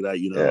shit like that,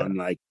 and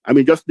like, I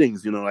mean, just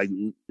things, like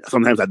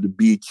sometimes at the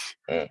beach,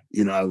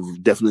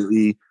 I've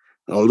definitely,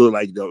 although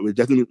like, we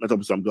definitely met up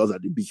with some girls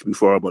at the beach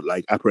before, but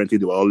like, apparently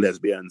they were all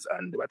lesbians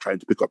and they were trying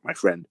to pick up my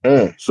friend.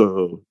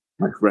 So,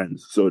 my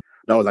friends. So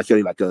that was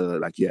actually like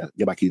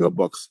get back in your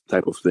box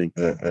type of thing,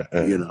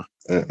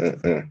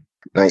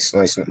 Nice.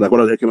 Like one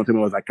of them came up to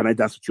me was like, "Can I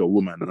dance with your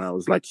woman?" And I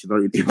was like, "She's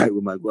not really my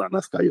woman. Go and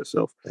ask her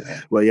yourself."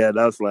 But yeah,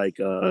 that's like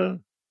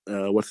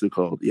what's it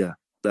called? Yeah,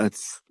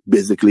 that's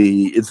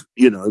basically it's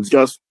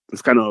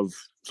it's kind of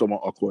somewhat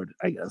awkward,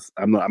 I guess.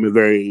 I'm not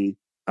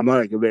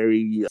like a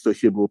very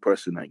sociable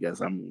person, I guess.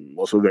 I'm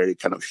also very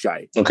kind of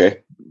shy.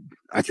 Okay.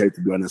 Actually,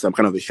 to be honest, I'm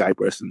kind of a shy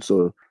person,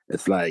 so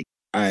it's like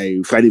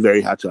I find it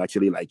very hard to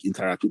actually like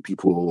interact with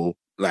people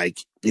like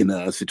in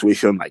a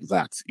situation like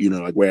that,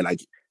 like where like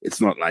it's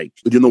not like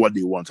you know what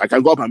they want. I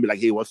can go up and be like,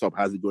 "Hey, what's up?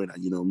 How's it going?"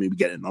 And maybe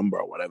get a number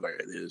or whatever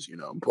it is,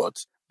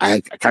 But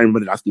I can't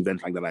remember the last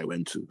event like that I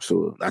went to,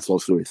 so that's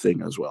also a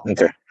thing as well.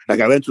 Okay. Like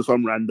I went to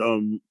some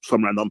random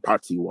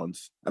party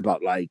once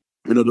about like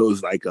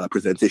those like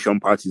presentation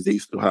parties they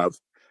used to have,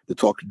 the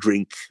talk,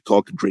 drink,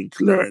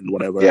 learn,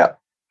 whatever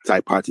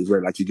type parties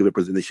where like you give a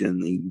presentation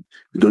and you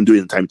don't do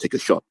it in time, take a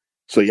shot.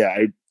 So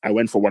yeah, I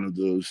went for one of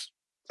those.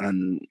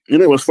 And,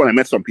 it was fun. I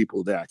met some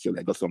people there, actually.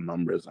 I got some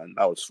numbers, and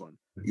that was fun,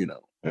 Yeah.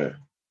 All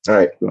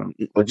right. So,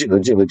 legit.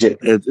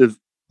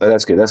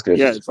 That's good.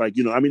 Yeah, it's like,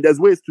 I mean, there's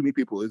ways to meet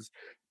people. There's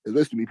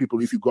ways to meet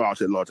people if you go out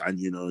a lot and,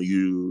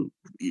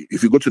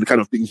 if you go to the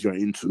kind of things you're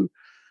into,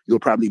 you'll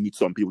probably meet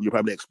some people. You'll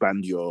probably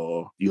expand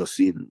your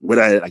scene.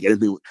 Whether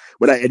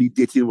any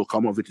dating will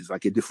come of it is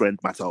like a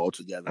different matter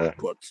altogether.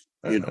 But,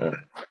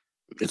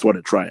 it's worth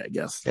a try, I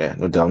guess. Yeah,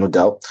 no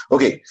doubt.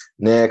 Okay,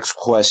 next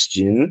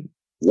question.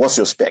 What's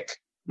your spec?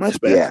 My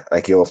spec? Yeah,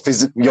 like your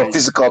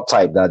physical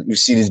type that you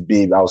see this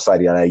babe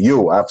outside, you're like,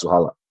 yo, I have to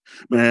holler.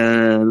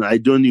 Man, I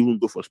don't even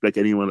go for spec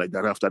anyone like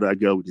that after that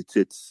girl with the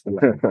tits.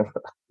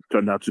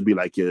 Turned out to be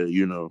like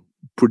a,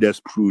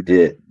 prudest prude.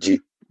 Yeah.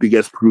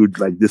 Biggest prude,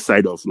 like this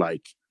side of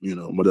like,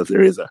 Mother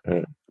Teresa.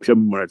 Sure,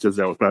 Mother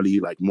Teresa was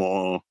probably like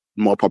more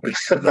popular.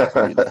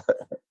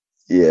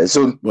 Yeah.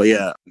 So, but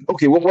yeah.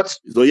 Okay.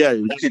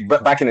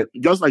 Back in it,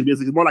 just like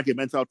basically more like a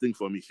mental thing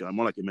for me.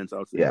 More like a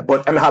mental thing. Yeah.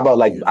 But I mean, how about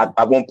like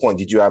at one point,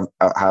 did you have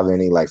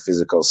any like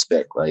physical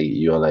spec? Like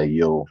you're like,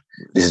 yo,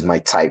 this is my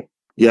type.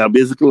 Yeah,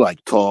 basically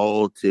like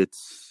tall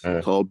tits,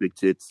 Mm. tall big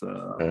tits.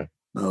 Mm.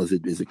 That was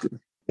it basically.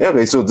 Yeah,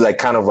 okay, so like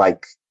kind of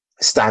like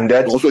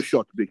standard. Also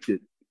short big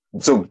tits.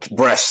 So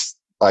breasts,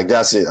 like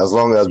that's it. As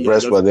long as Yeah,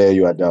 breasts were there,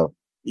 you are down.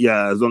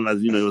 yeah, as long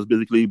as it was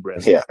basically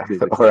breast. Yeah.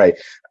 Basically. All right.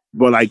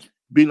 But like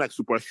being like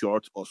super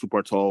short or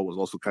super tall was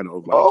also kind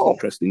of like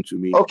interesting to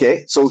me.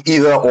 Okay. So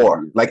either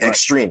or, like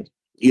extreme.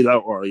 Either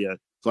or, yeah.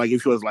 So like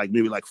if she was like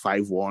maybe like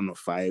 5'1" or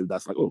 5,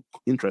 that's like, oh,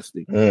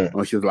 interesting.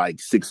 Or she's like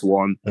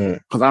 6'1",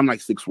 because I'm like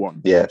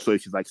 6'1". Yeah. So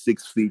if she's like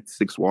 6 feet,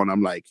 6'1",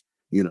 I'm like,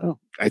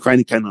 I find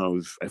it kind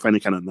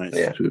of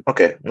nice too.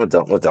 Okay, no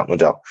doubt.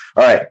 All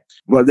right.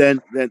 But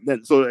then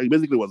so it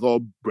basically was all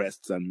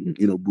breasts and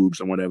boobs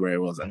and whatever it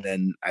was. And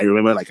then I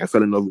remember like I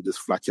fell in love with this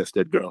flat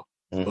chested girl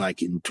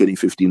like in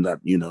 2015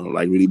 that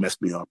like really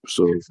messed me up.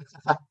 So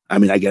I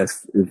mean, I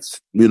guess it's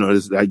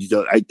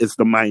it's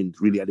the mind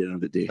really at the end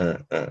of the day.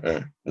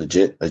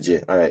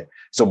 Legit. All right.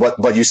 So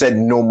but you said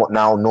no more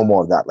now, no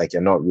more of that. Like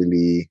you're not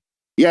really.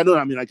 Yeah, no,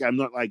 I mean, like I'm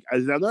not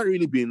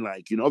really being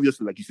like,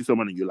 obviously like you see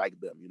someone and you like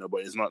them,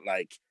 but it's not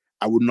like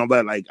I would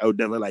never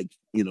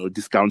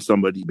discount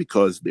somebody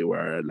because they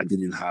were like they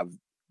didn't have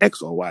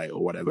X or Y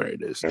or whatever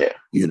it is.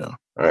 Yeah. All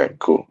right,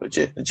 cool.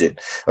 Legit.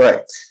 All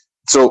right.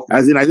 So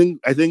as in I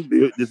think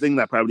the thing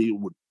that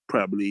would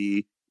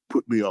probably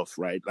put me off,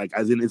 right? Like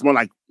as in it's more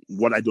like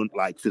what I don't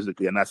like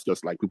physically, and that's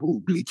just like people who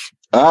bleach.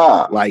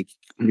 Like,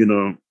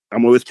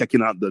 I'm always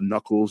checking out the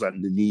knuckles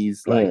and the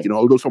knees. Like,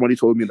 although somebody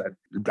told me that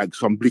like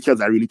some bleachers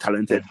are really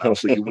talented,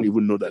 so you wouldn't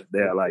even know that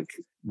they're like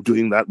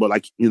doing that. But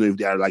like, if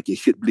they are like a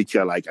shit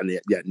bleacher, like, and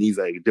their knees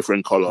are a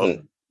different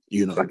color,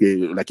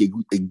 like a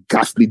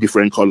ghastly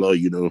different color,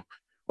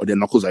 or their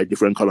knuckles are a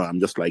different color, I'm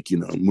just like,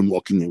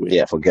 moonwalking away.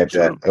 Yeah, forget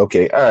that.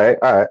 Okay. All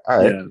right.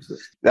 Yeah,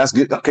 that's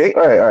good. Okay.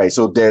 All right.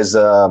 So there's,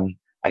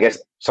 I guess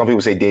some people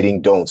say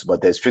dating don'ts,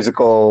 but there's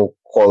physical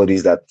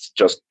qualities that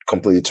just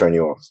completely turn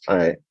you off. All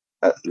right.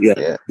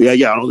 Yeah.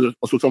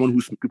 Also, someone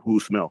who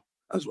smell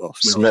as well.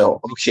 Smell.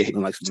 Okay.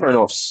 Like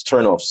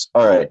turn-offs.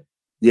 All right.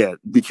 Yeah,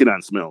 bitching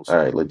and smells. All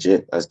right,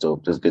 legit. That's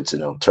dope. That's good to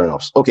know.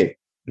 Turn-offs. Okay.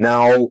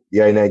 Now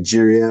you're in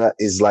Nigeria.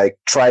 Is like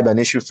tribe an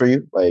issue for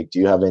you? Like, do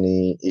you have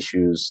any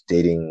issues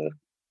dating?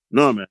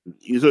 No, man.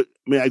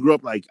 I grew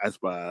up like as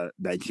per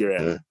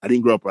Nigeria. I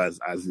didn't grow up as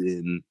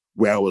in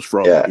where I was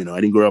from. Yeah. I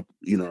didn't grow up.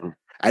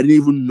 I didn't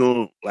even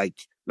know like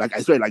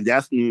I said, like they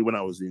asked me when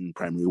I was in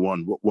primary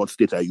 1, what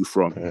state are you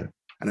from?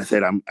 And I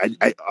said,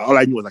 all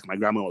I knew was like my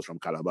grandma was from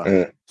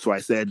Calabar. So I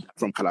said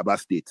from Calabar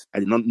State. I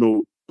did not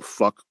know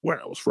fuck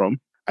where I was from.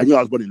 I knew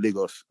I was born in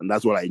Lagos, and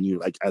that's what I knew.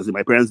 Like, as in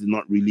my parents did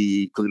not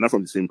really, because they're not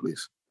from the same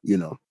place,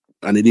 and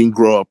they didn't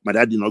grow up. My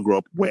dad did not grow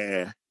up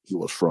where he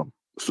was from.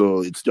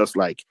 So it's just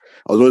like,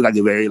 I was always like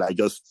a very like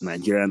just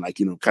Nigerian, like,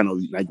 kind of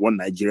like one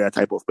Nigeria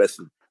type of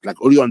person. Like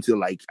only until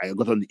like I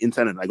got on the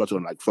internet, I got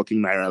on like fucking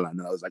Nairaland,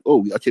 and I was like, oh,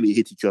 we actually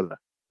hate each other.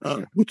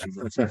 Oh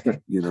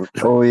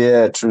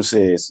yeah, true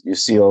says. You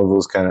see all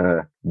those kind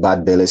of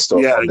bad belly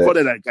stuff. Yeah,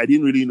 like I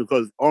didn't really know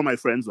because all my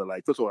friends are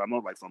like, first of all, I'm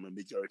not like from a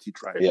majority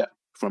tribe. Yeah.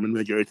 From a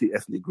majority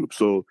ethnic group.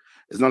 So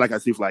it's not like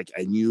as if like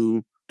I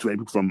knew 20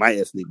 people from my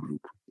ethnic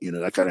group.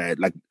 That kind of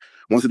like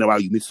once in a while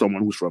you meet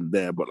someone who's from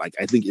there, but like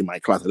I think in my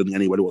class I don't think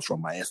anybody was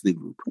from my ethnic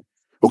group.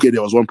 Okay,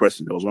 there was one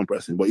person,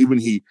 but even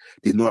he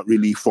did not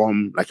really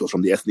form like he was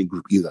from the ethnic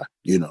group either,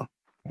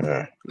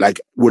 Yeah. Like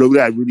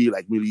whatever I really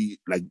like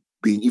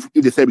being if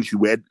they said we should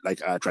wear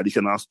like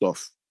traditional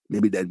stuff,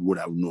 maybe they would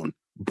have known.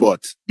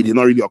 But it did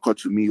not really occur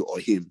to me or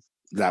him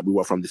that we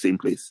were from the same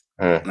place.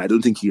 And I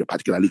don't think he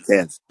particularly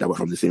cares that we're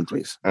from the same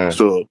place.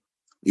 So,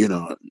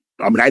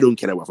 I mean, I don't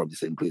care that we're from the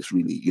same place,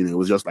 really. It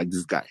was just like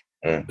this guy.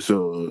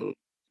 So.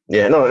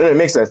 Yeah, no, it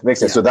makes sense. Yeah.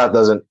 So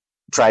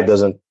tribe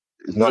doesn't,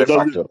 it's not a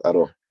factor at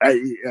all.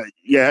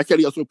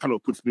 Actually also kind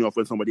of puts me off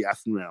when somebody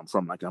asks me where I'm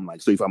from. Like, I'm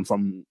like, so if I'm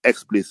from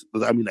X place,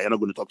 does that mean that you're not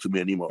going to talk to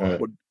me anymore?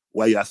 But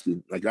why are you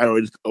asking? Like, I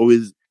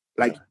always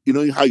like,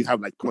 how you have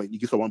like you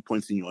give someone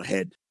points in your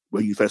head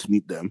when you first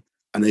meet them,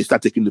 and then you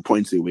start taking the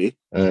points away.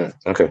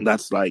 Okay.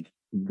 That's like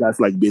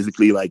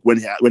basically like when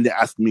they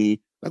ask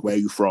me like where are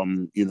you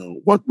from,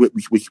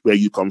 which where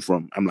you come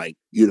from, I'm like,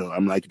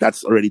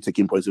 that's already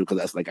taking points away because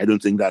that's like I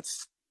don't think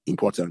that's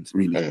important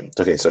really.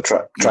 Okay, so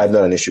tribe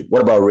not an issue.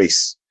 What about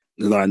race?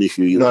 It's not an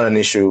issue. Not an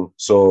issue.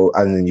 So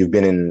and you've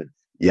been in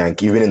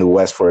the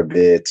West for a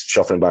bit,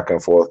 shuffling back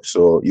and forth.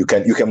 So you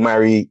can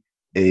marry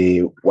a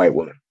white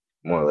woman,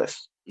 more or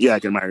less. Yeah, I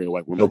can marry a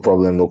white woman. No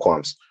problem, no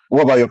qualms.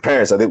 What about your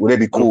parents? Would they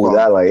be cool with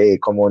that? Like, hey,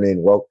 come on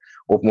in,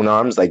 open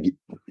arms, like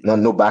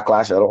no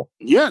backlash at all?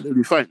 Yeah, they'll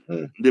be fine.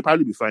 They'll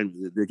probably be fine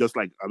with it. They're just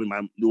like, I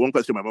mean, the one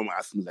question my mom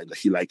asked me is like, does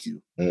she like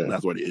you?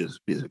 That's what it is,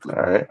 basically.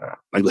 All right.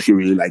 Like, does she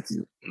really like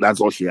you?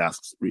 That's all she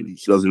asks, really.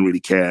 She doesn't really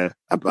care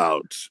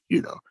about,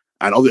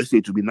 And obviously,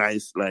 it would be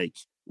nice, like,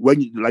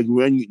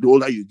 the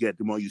older you get,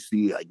 the more you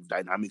see like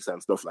dynamics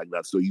and stuff like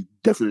that. So you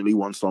definitely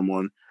want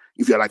someone.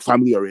 If you're like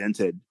family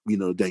oriented,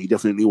 then you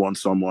definitely want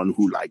someone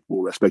who like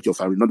will respect your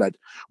family. Not that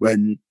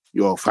when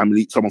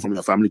someone from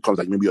your family comes,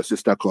 like maybe your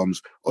sister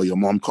comes or your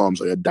mom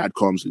comes or your dad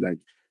comes, like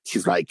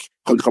she's like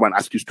come and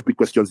ask you stupid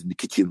questions in the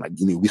kitchen, like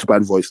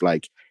whispered voice,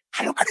 like,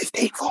 how long are they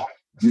staying for?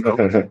 You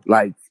know,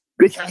 like,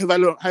 bitch, how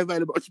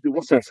valuable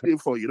what's they staying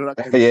for? You know, that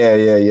kind of Yeah.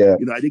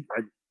 you know, I think,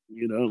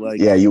 you know, like,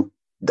 Yeah,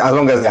 as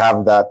long as they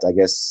have that, I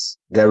guess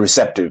they're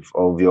receptive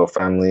of your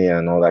family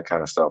and all that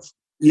kind of stuff.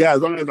 yeah,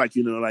 as long as like,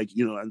 you know,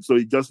 and so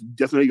you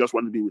definitely just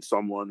want to be with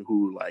someone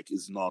who like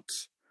is not,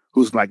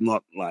 who's like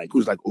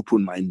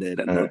open-minded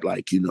and not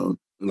like, you know,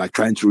 like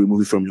trying to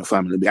remove it from your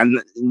family.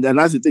 And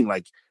that's the thing,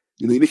 like,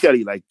 you know,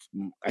 initially, like,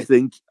 I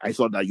think I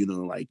thought that, you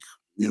know, like,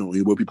 you know,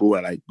 Igbo people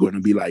were like going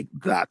to be like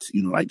that,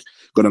 you know, like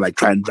going to like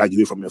try and drag you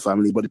away from your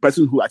family. But the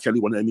person who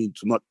actually wanted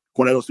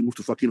us to move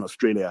to fucking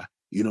Australia,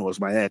 you know, was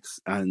my ex.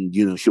 And,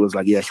 you know, she was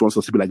like, yeah, she wants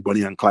us to be like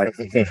Bonnie and Clyde.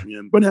 You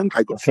know, Bonnie and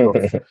Clyde got shot.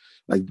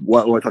 Like,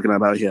 what we're talking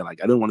about here,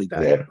 like, I don't want to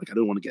die. Yeah. Like, I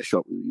don't want to get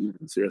shot.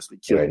 Seriously,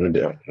 killed. Right, no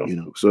doubt. You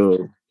know,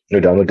 so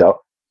no doubt.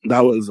 That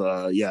was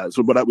yeah.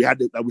 So, but we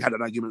had an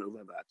argument over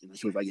that. You know,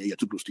 she was like, "Yeah, you're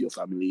too close to your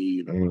family."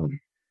 You know,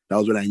 that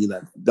was when I knew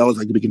that was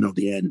like the beginning of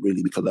the end,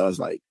 really, because I was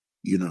like,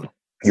 you know,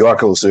 you are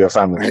close to your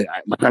family.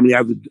 My family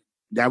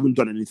haven't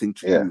done anything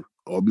to you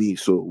or me,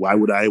 so why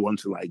would I want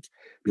to like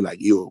be like,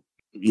 yo,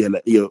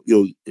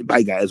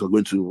 bye guys, we're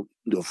going to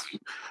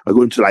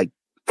like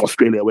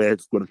Australia where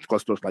it's going to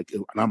cost us like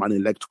an arm and a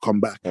leg to come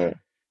back,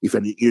 if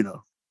any, you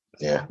know.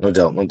 Yeah, no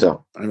doubt.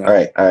 All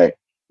right.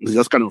 It's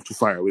just kind of too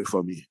far away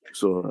from me,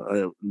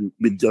 so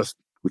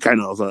we kind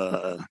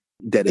of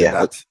dead in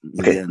that.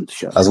 Okay. In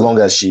the end, as long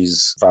as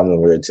she's family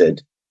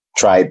oriented,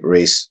 tribe,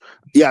 race.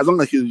 Yeah, as long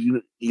as she's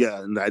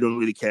and I don't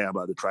really care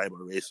about the tribe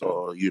or race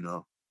or, you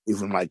know,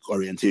 even like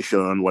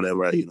orientation,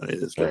 whatever, you know,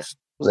 it's just.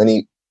 Was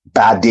any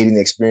bad dating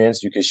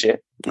experience you could share?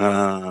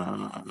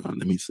 Let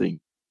me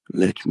think.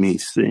 No,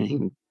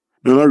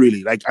 not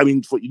really. Like, I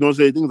mean,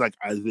 say things like,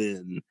 as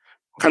in,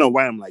 kind of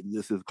why I'm like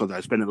this is because I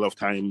spent a lot of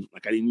time,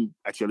 like, I didn't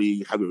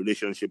actually have a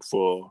relationship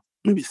for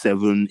maybe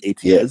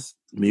 7-8 years,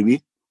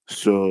 maybe.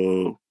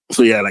 So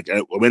yeah, like,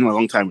 I went a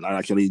long time without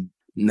actually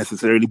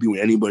necessarily be with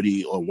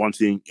anybody or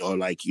wanting or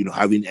like, you know,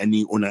 having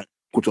any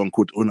quote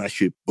unquote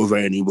ownership over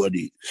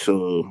anybody.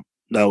 So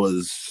that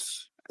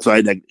was, so I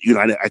like, you know,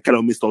 I kind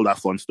of missed all that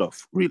fun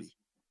stuff, really.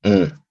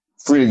 You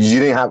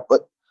didn't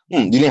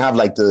have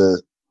like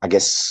the, I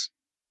guess,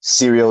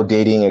 serial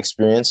dating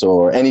experience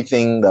or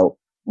anything that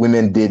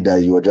women did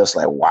that you were just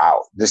like,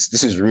 wow,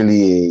 this is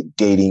really a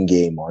dating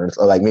game, or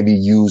like maybe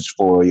used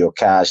for your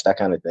cash, that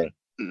kind of thing?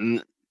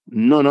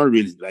 No, not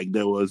really. Like,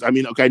 there was, I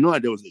mean, okay, I know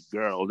that there was a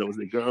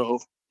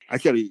girl.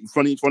 Actually,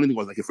 funny thing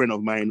was, like, a friend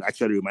of mine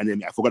actually reminded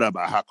me, I forgot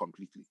about her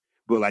completely.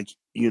 But, like,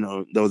 you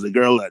know, there was a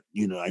girl that,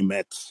 you know, I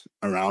met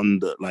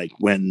around, like,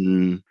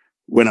 when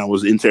I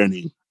was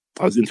interning.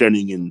 I was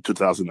interning in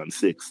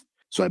 2006.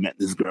 So I met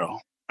this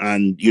girl.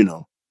 And, you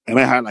know, I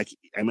met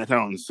her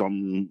on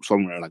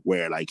somewhere, like,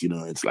 where, like, you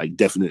know, it's, like,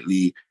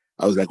 definitely,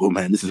 I was like, oh,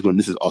 man, this is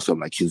awesome.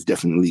 Like, she's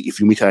definitely, if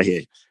you meet her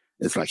here,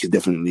 it's like she's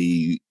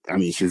definitely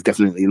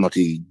not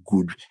a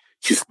good,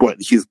 she's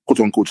quote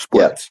unquote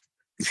spoiled.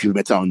 If she's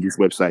better on this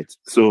website.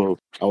 So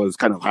I was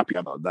kind of happy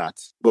about that.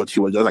 But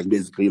she was just like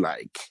basically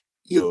like,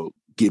 yo,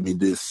 give me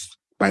this,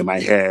 buy my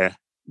hair,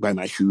 buy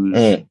my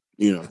shoes,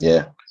 you know.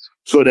 Yeah.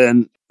 So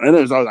then I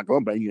was like, I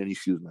won't buy you any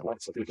shoes, man.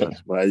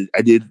 But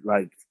I did,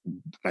 like,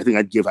 I think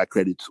I gave her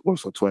credit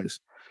once or twice.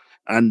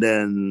 And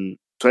then,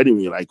 so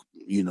anyway, like,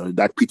 you know,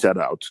 that petered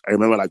out. I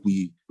remember, like,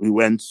 we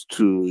went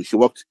to, she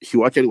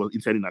actually was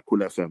interning at Cool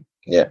FM.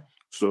 Yeah.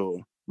 So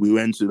we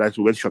went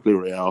to Chocolate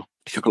Royale,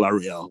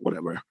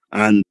 whatever.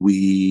 And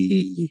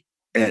we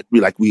had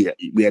food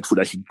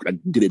that she like,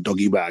 did a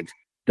doggy bag.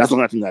 That's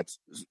another thing that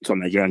some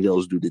Nigerian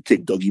girls do. They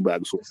take doggy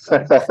bags.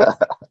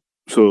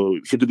 So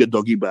she took a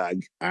doggy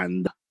bag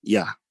and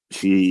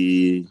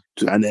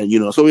and then, you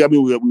know, so I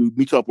mean, we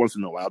meet up once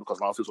in a while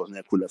because my office was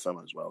near Cool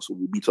FM as well. So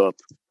we meet up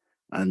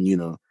and, you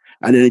know,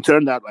 and then it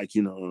turned out like,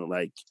 you know,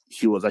 like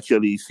she was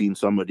actually seeing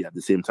somebody at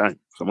the same time,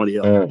 somebody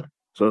else.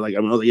 So like, I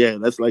mean, I was like, yeah,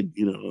 let's like,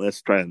 you know,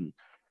 let's try and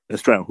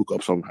hook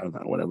up somehow,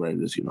 whatever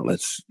it is, you know, and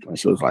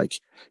she was like,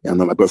 yeah,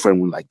 no, my boyfriend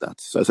wouldn't like that.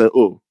 So I said,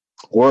 oh.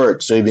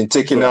 Word. So you've been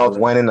taking out,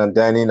 whining and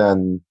dining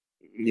and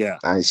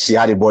she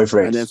had a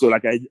boyfriend. And then so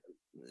like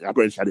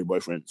apparently she had a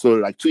boyfriend. So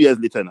like 2 years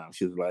later now,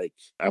 she's like,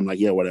 I'm like,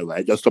 yeah, whatever.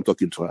 I just stopped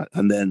talking to her.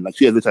 And then like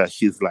 2 years later,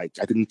 she's like,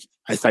 I think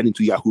I signed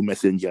into Yahoo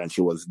Messenger and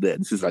she was there.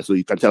 This is like, so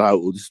you can tell how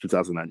old this is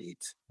 2008.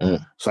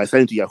 So I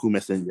signed into Yahoo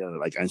Messenger,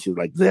 like, and she's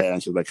like there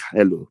and she's like,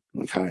 hello. I'm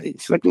like, hi.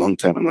 She's like, long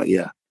time. I'm like,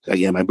 yeah. She's like,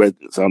 yeah, my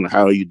birthday. So I'm like,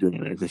 how are you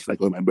doing? And she's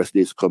like, oh, my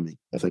birthday is coming.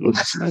 I was like, oh,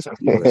 that's nice.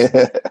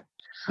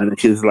 And then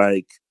she's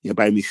like, yeah,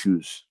 buy me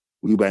shoes.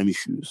 Will you buy me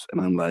shoes? And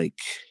I'm like,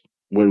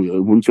 with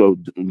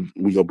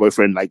your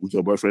boyfriend like you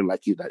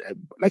that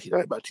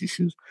I bought you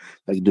shoes?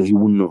 Like, he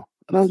wouldn't know.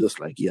 And I was just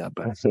like, yeah,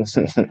 but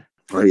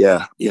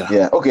yeah.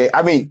 Okay.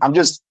 I mean, I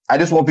just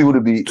want people to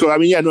be. So I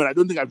mean, yeah, no, I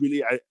don't think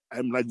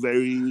I'm like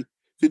very.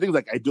 See, things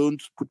like I don't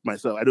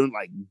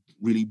like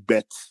really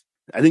bet.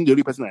 I think the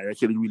only person I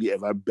actually really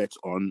ever bet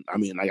on, I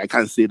mean, like I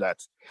can't say that.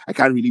 I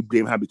can't really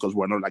blame her because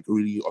we're not like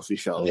really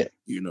official.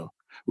 You know,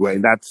 we're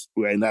in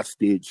that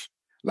stage.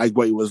 Like,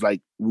 but it was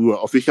like we were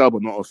official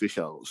but not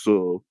official.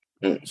 So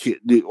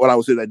What I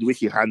would say, that the way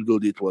she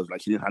handled it was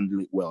like she didn't handle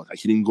it well. Like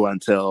she didn't go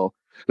and tell.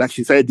 Like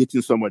she started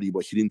dating somebody,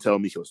 but she didn't tell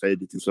me she was started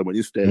dating somebody.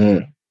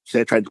 Instead, she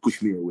started trying to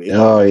push me away.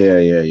 Oh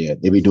yeah.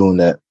 They be doing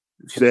that.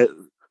 She said.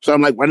 So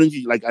I'm like, why don't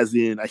you, like, as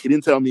in, like, she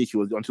didn't tell me she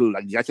was, until,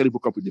 like, they actually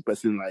broke up with the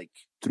person, like,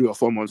 3 or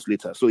 4 months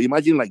later. So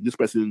imagine, like, this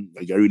person,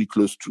 like, you're really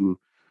close to,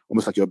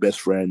 almost like your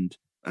best friend,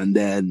 and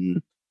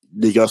then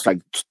they just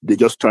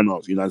turn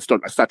off, you know, and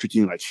start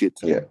treating you like shit.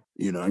 Yeah.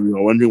 You know, and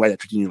you're wondering why they're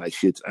treating you like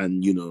shit.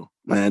 And, you know,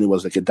 man, it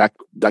was like a dark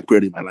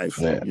period in my life,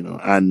 you know.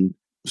 And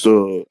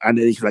so, and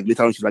then she's like,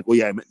 later on, she's like, oh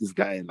yeah, I met this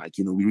guy, and, like,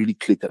 you know, we really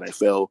clicked, and I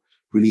fell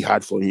really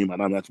hard for him.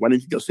 And I'm like, why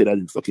didn't you just say that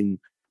in fucking...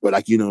 But,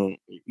 like, you know,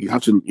 you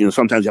have to, you know,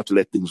 sometimes you have to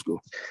let things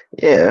go.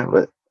 Yeah,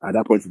 but at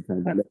that point in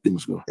time, I let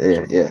things go.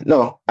 Yeah.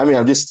 No, I mean,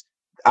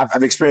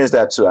 I've experienced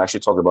that too. I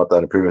actually talked about that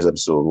in the previous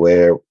episode,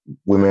 where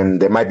women,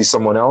 there might be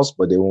someone else,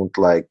 but they won't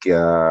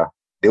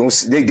they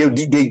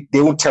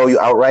won't tell you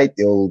outright.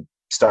 They'll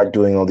start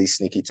doing all these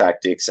sneaky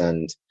tactics,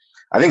 and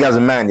I think as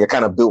a man, you're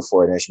kind of built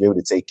for it, and you should be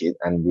able to take it.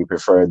 And we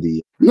prefer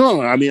the...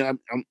 No, I mean,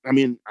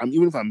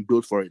 even if I'm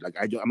built for it, like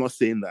I'm not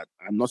saying that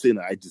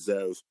I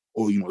deserve,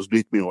 oh, you must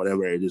date me or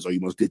whatever it is, or you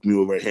must date me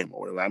over him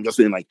or whatever. I'm just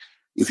saying, like,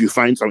 if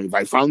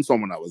I found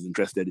someone I was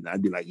interested in,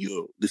 I'd be like,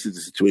 yo, this is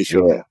the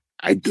situation. Yeah.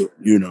 I do,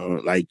 you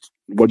know, like,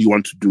 what do you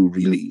want to do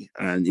really?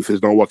 And if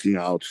it's not working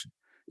out,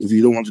 if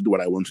you don't want to do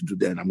what I want to do,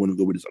 then I'm going to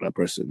go with this other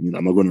person. You know,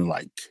 I'm not going to,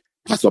 like,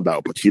 pass up that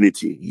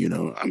opportunity. You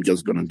know, I'm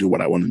just going to do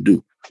what I want to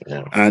do.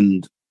 Yeah.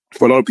 And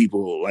for a lot of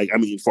people, like, I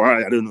mean, for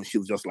her, I don't know, she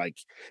was just like,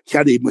 she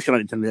had the emotional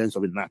intelligence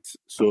of a gnat.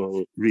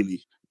 So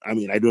really, I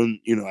mean, I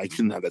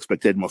shouldn't have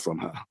expected more from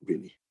her,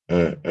 really.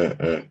 All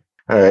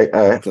right.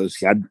 Because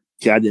she had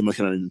the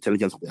emotional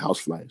intelligence of a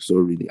housefly. So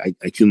really, I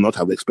should not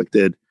have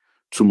expected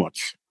too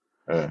much.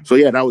 So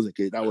yeah, that was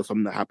okay. That was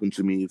something that happened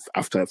to me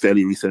after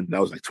fairly recent. That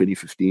was like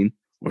 2015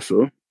 or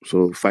so.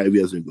 So 5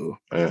 years ago,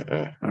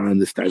 around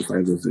this time,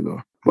 5 years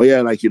ago. But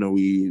yeah, like, you know,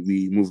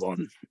 we move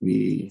on.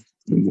 We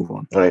move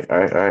on. All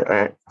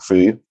right. For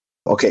you.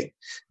 Okay.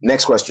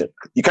 Next question.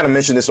 You kind of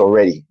mentioned this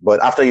already,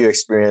 but after you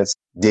experience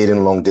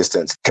dating long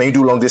distance, can you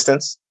do long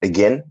distance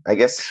again, I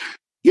guess?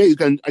 Yeah, you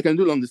can. I can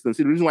do long distance.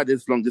 The reason why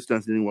this long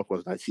distance didn't work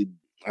was that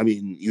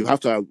you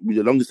have to have, with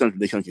a long distance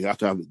relationship, you have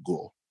to have a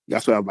goal. You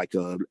have to have like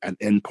an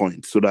end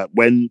point, so that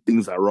when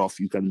things are rough,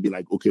 you can be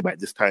like, okay, by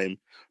this time,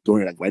 don't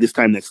worry, like by this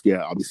time next year,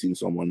 I'll be seeing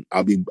someone.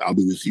 I'll be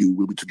with you.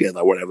 We'll be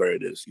together, whatever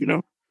it is, you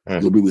know.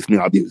 You'll be with me.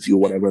 I'll be with you.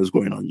 Whatever is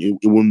going on,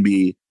 it won't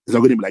be. It's not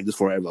going to be like this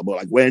forever. But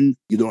like when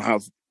you don't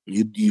have,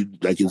 you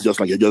like, it's just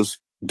like you're just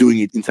doing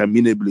it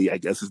interminably, I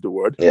guess is the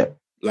word. Yeah.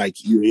 Like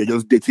you're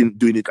just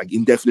doing it like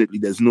indefinitely.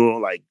 There's no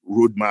like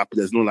roadmap.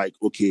 There's no like,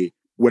 okay,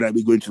 when are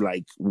we going to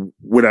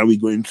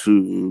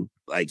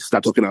like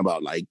start talking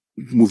about like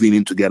moving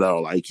in together,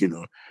 or like, you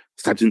know,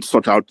 starting to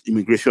sort out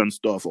immigration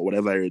stuff or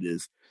whatever it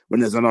is. When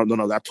there's none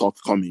of that talk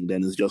coming,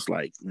 then it's just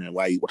like, you know,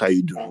 what are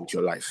you doing with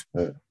your life?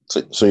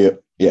 So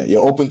you're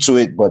open to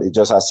it, but it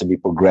just has to be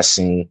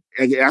progressing.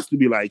 It has to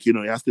be like, you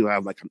know, it has to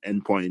have like an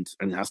end point,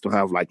 and it has to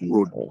have like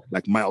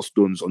like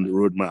milestones on the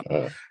roadmap.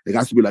 It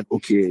has to be like,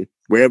 okay,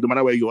 no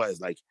matter where you are, it's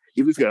like,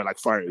 even if you're like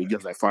far away,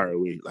 just like far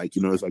away, like,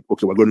 you know, it's like,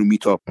 okay, we're going to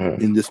meet up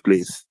in this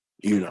place,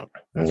 you know.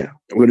 Yeah.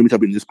 We're going to meet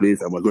up in this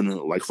place, and we're going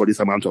to, like, for this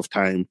amount of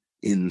time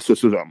in so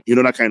you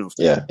know, that kind of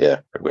thing.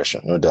 Yeah,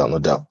 progression, no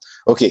doubt.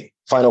 Okay,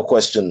 final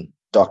question,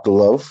 Dr.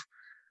 Love.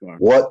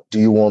 What do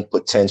you want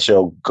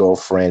potential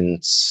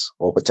girlfriends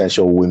or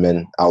potential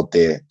women out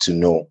there to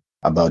know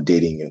about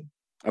dating you?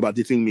 About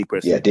dating me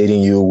personally? Yeah,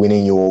 dating you,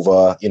 winning you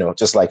over, you know,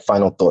 just like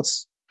final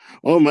thoughts.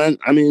 Oh man,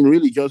 I mean,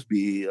 really just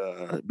be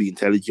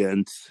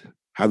intelligent,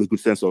 have a good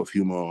sense of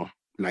humor,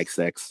 like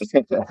sex.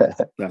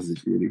 That's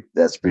it, really.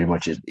 That's pretty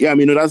much it. Yeah, I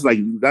mean, that's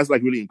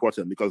like really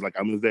important, because like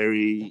I'm a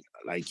very,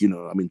 like, you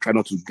know, I mean, try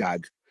not to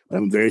gag, but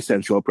I'm a very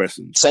sensual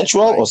person.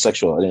 Sensual, like, or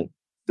sexual? I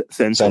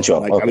didn't.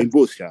 Sensual. Like, okay. I mean,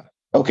 both, yeah.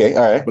 Okay,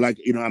 all right. But like,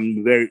 you know,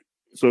 I'm very,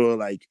 so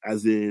like,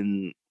 as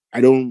in,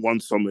 I don't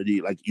want somebody,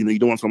 like, you know, you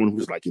don't want someone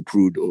who's like a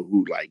prude, or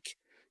who, like,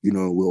 you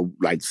know, will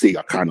like say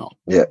you're carnal.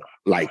 Yeah.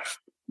 Like,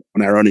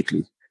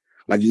 unironically.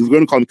 Like, if you're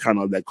going to call me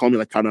carnal, like, call me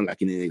like carnal,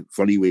 like in a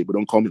funny way, but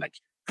don't call me like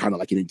carnal,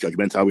 like in a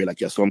judgmental way, like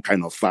you're some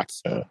kind of fat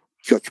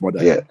church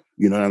mother. Yeah.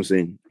 You know what I'm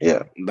saying?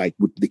 Yeah. Like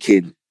with the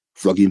kid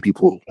flogging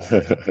people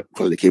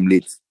because they came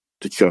late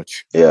to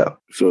church. Yeah.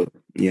 So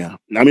yeah,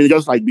 I mean,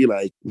 just like be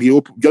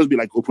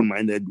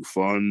open-minded, be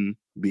fun,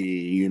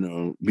 be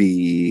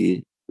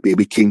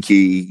kinky,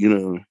 you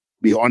know,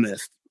 be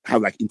honest,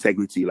 have like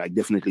integrity, like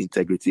definitely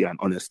integrity and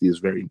honesty is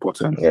very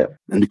important. Yeah.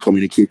 And be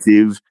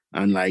communicative,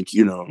 and like,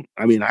 you know,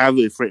 I mean, I have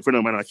a friend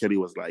of mine actually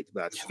was like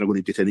that. She's not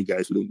going to date any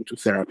guys who don't go to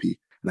therapy.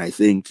 And I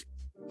think.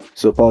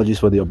 So apologies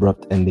for the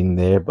abrupt ending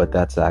there, but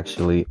that's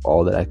actually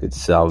all that I could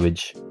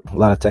salvage. A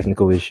lot of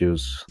technical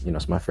issues. You know,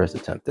 it's my first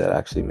attempt at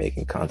actually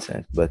making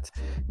content. But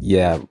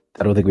yeah,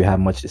 I don't think we have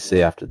much to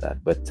say after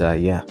that. But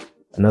yeah,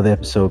 another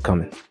episode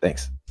coming.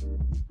 Thanks.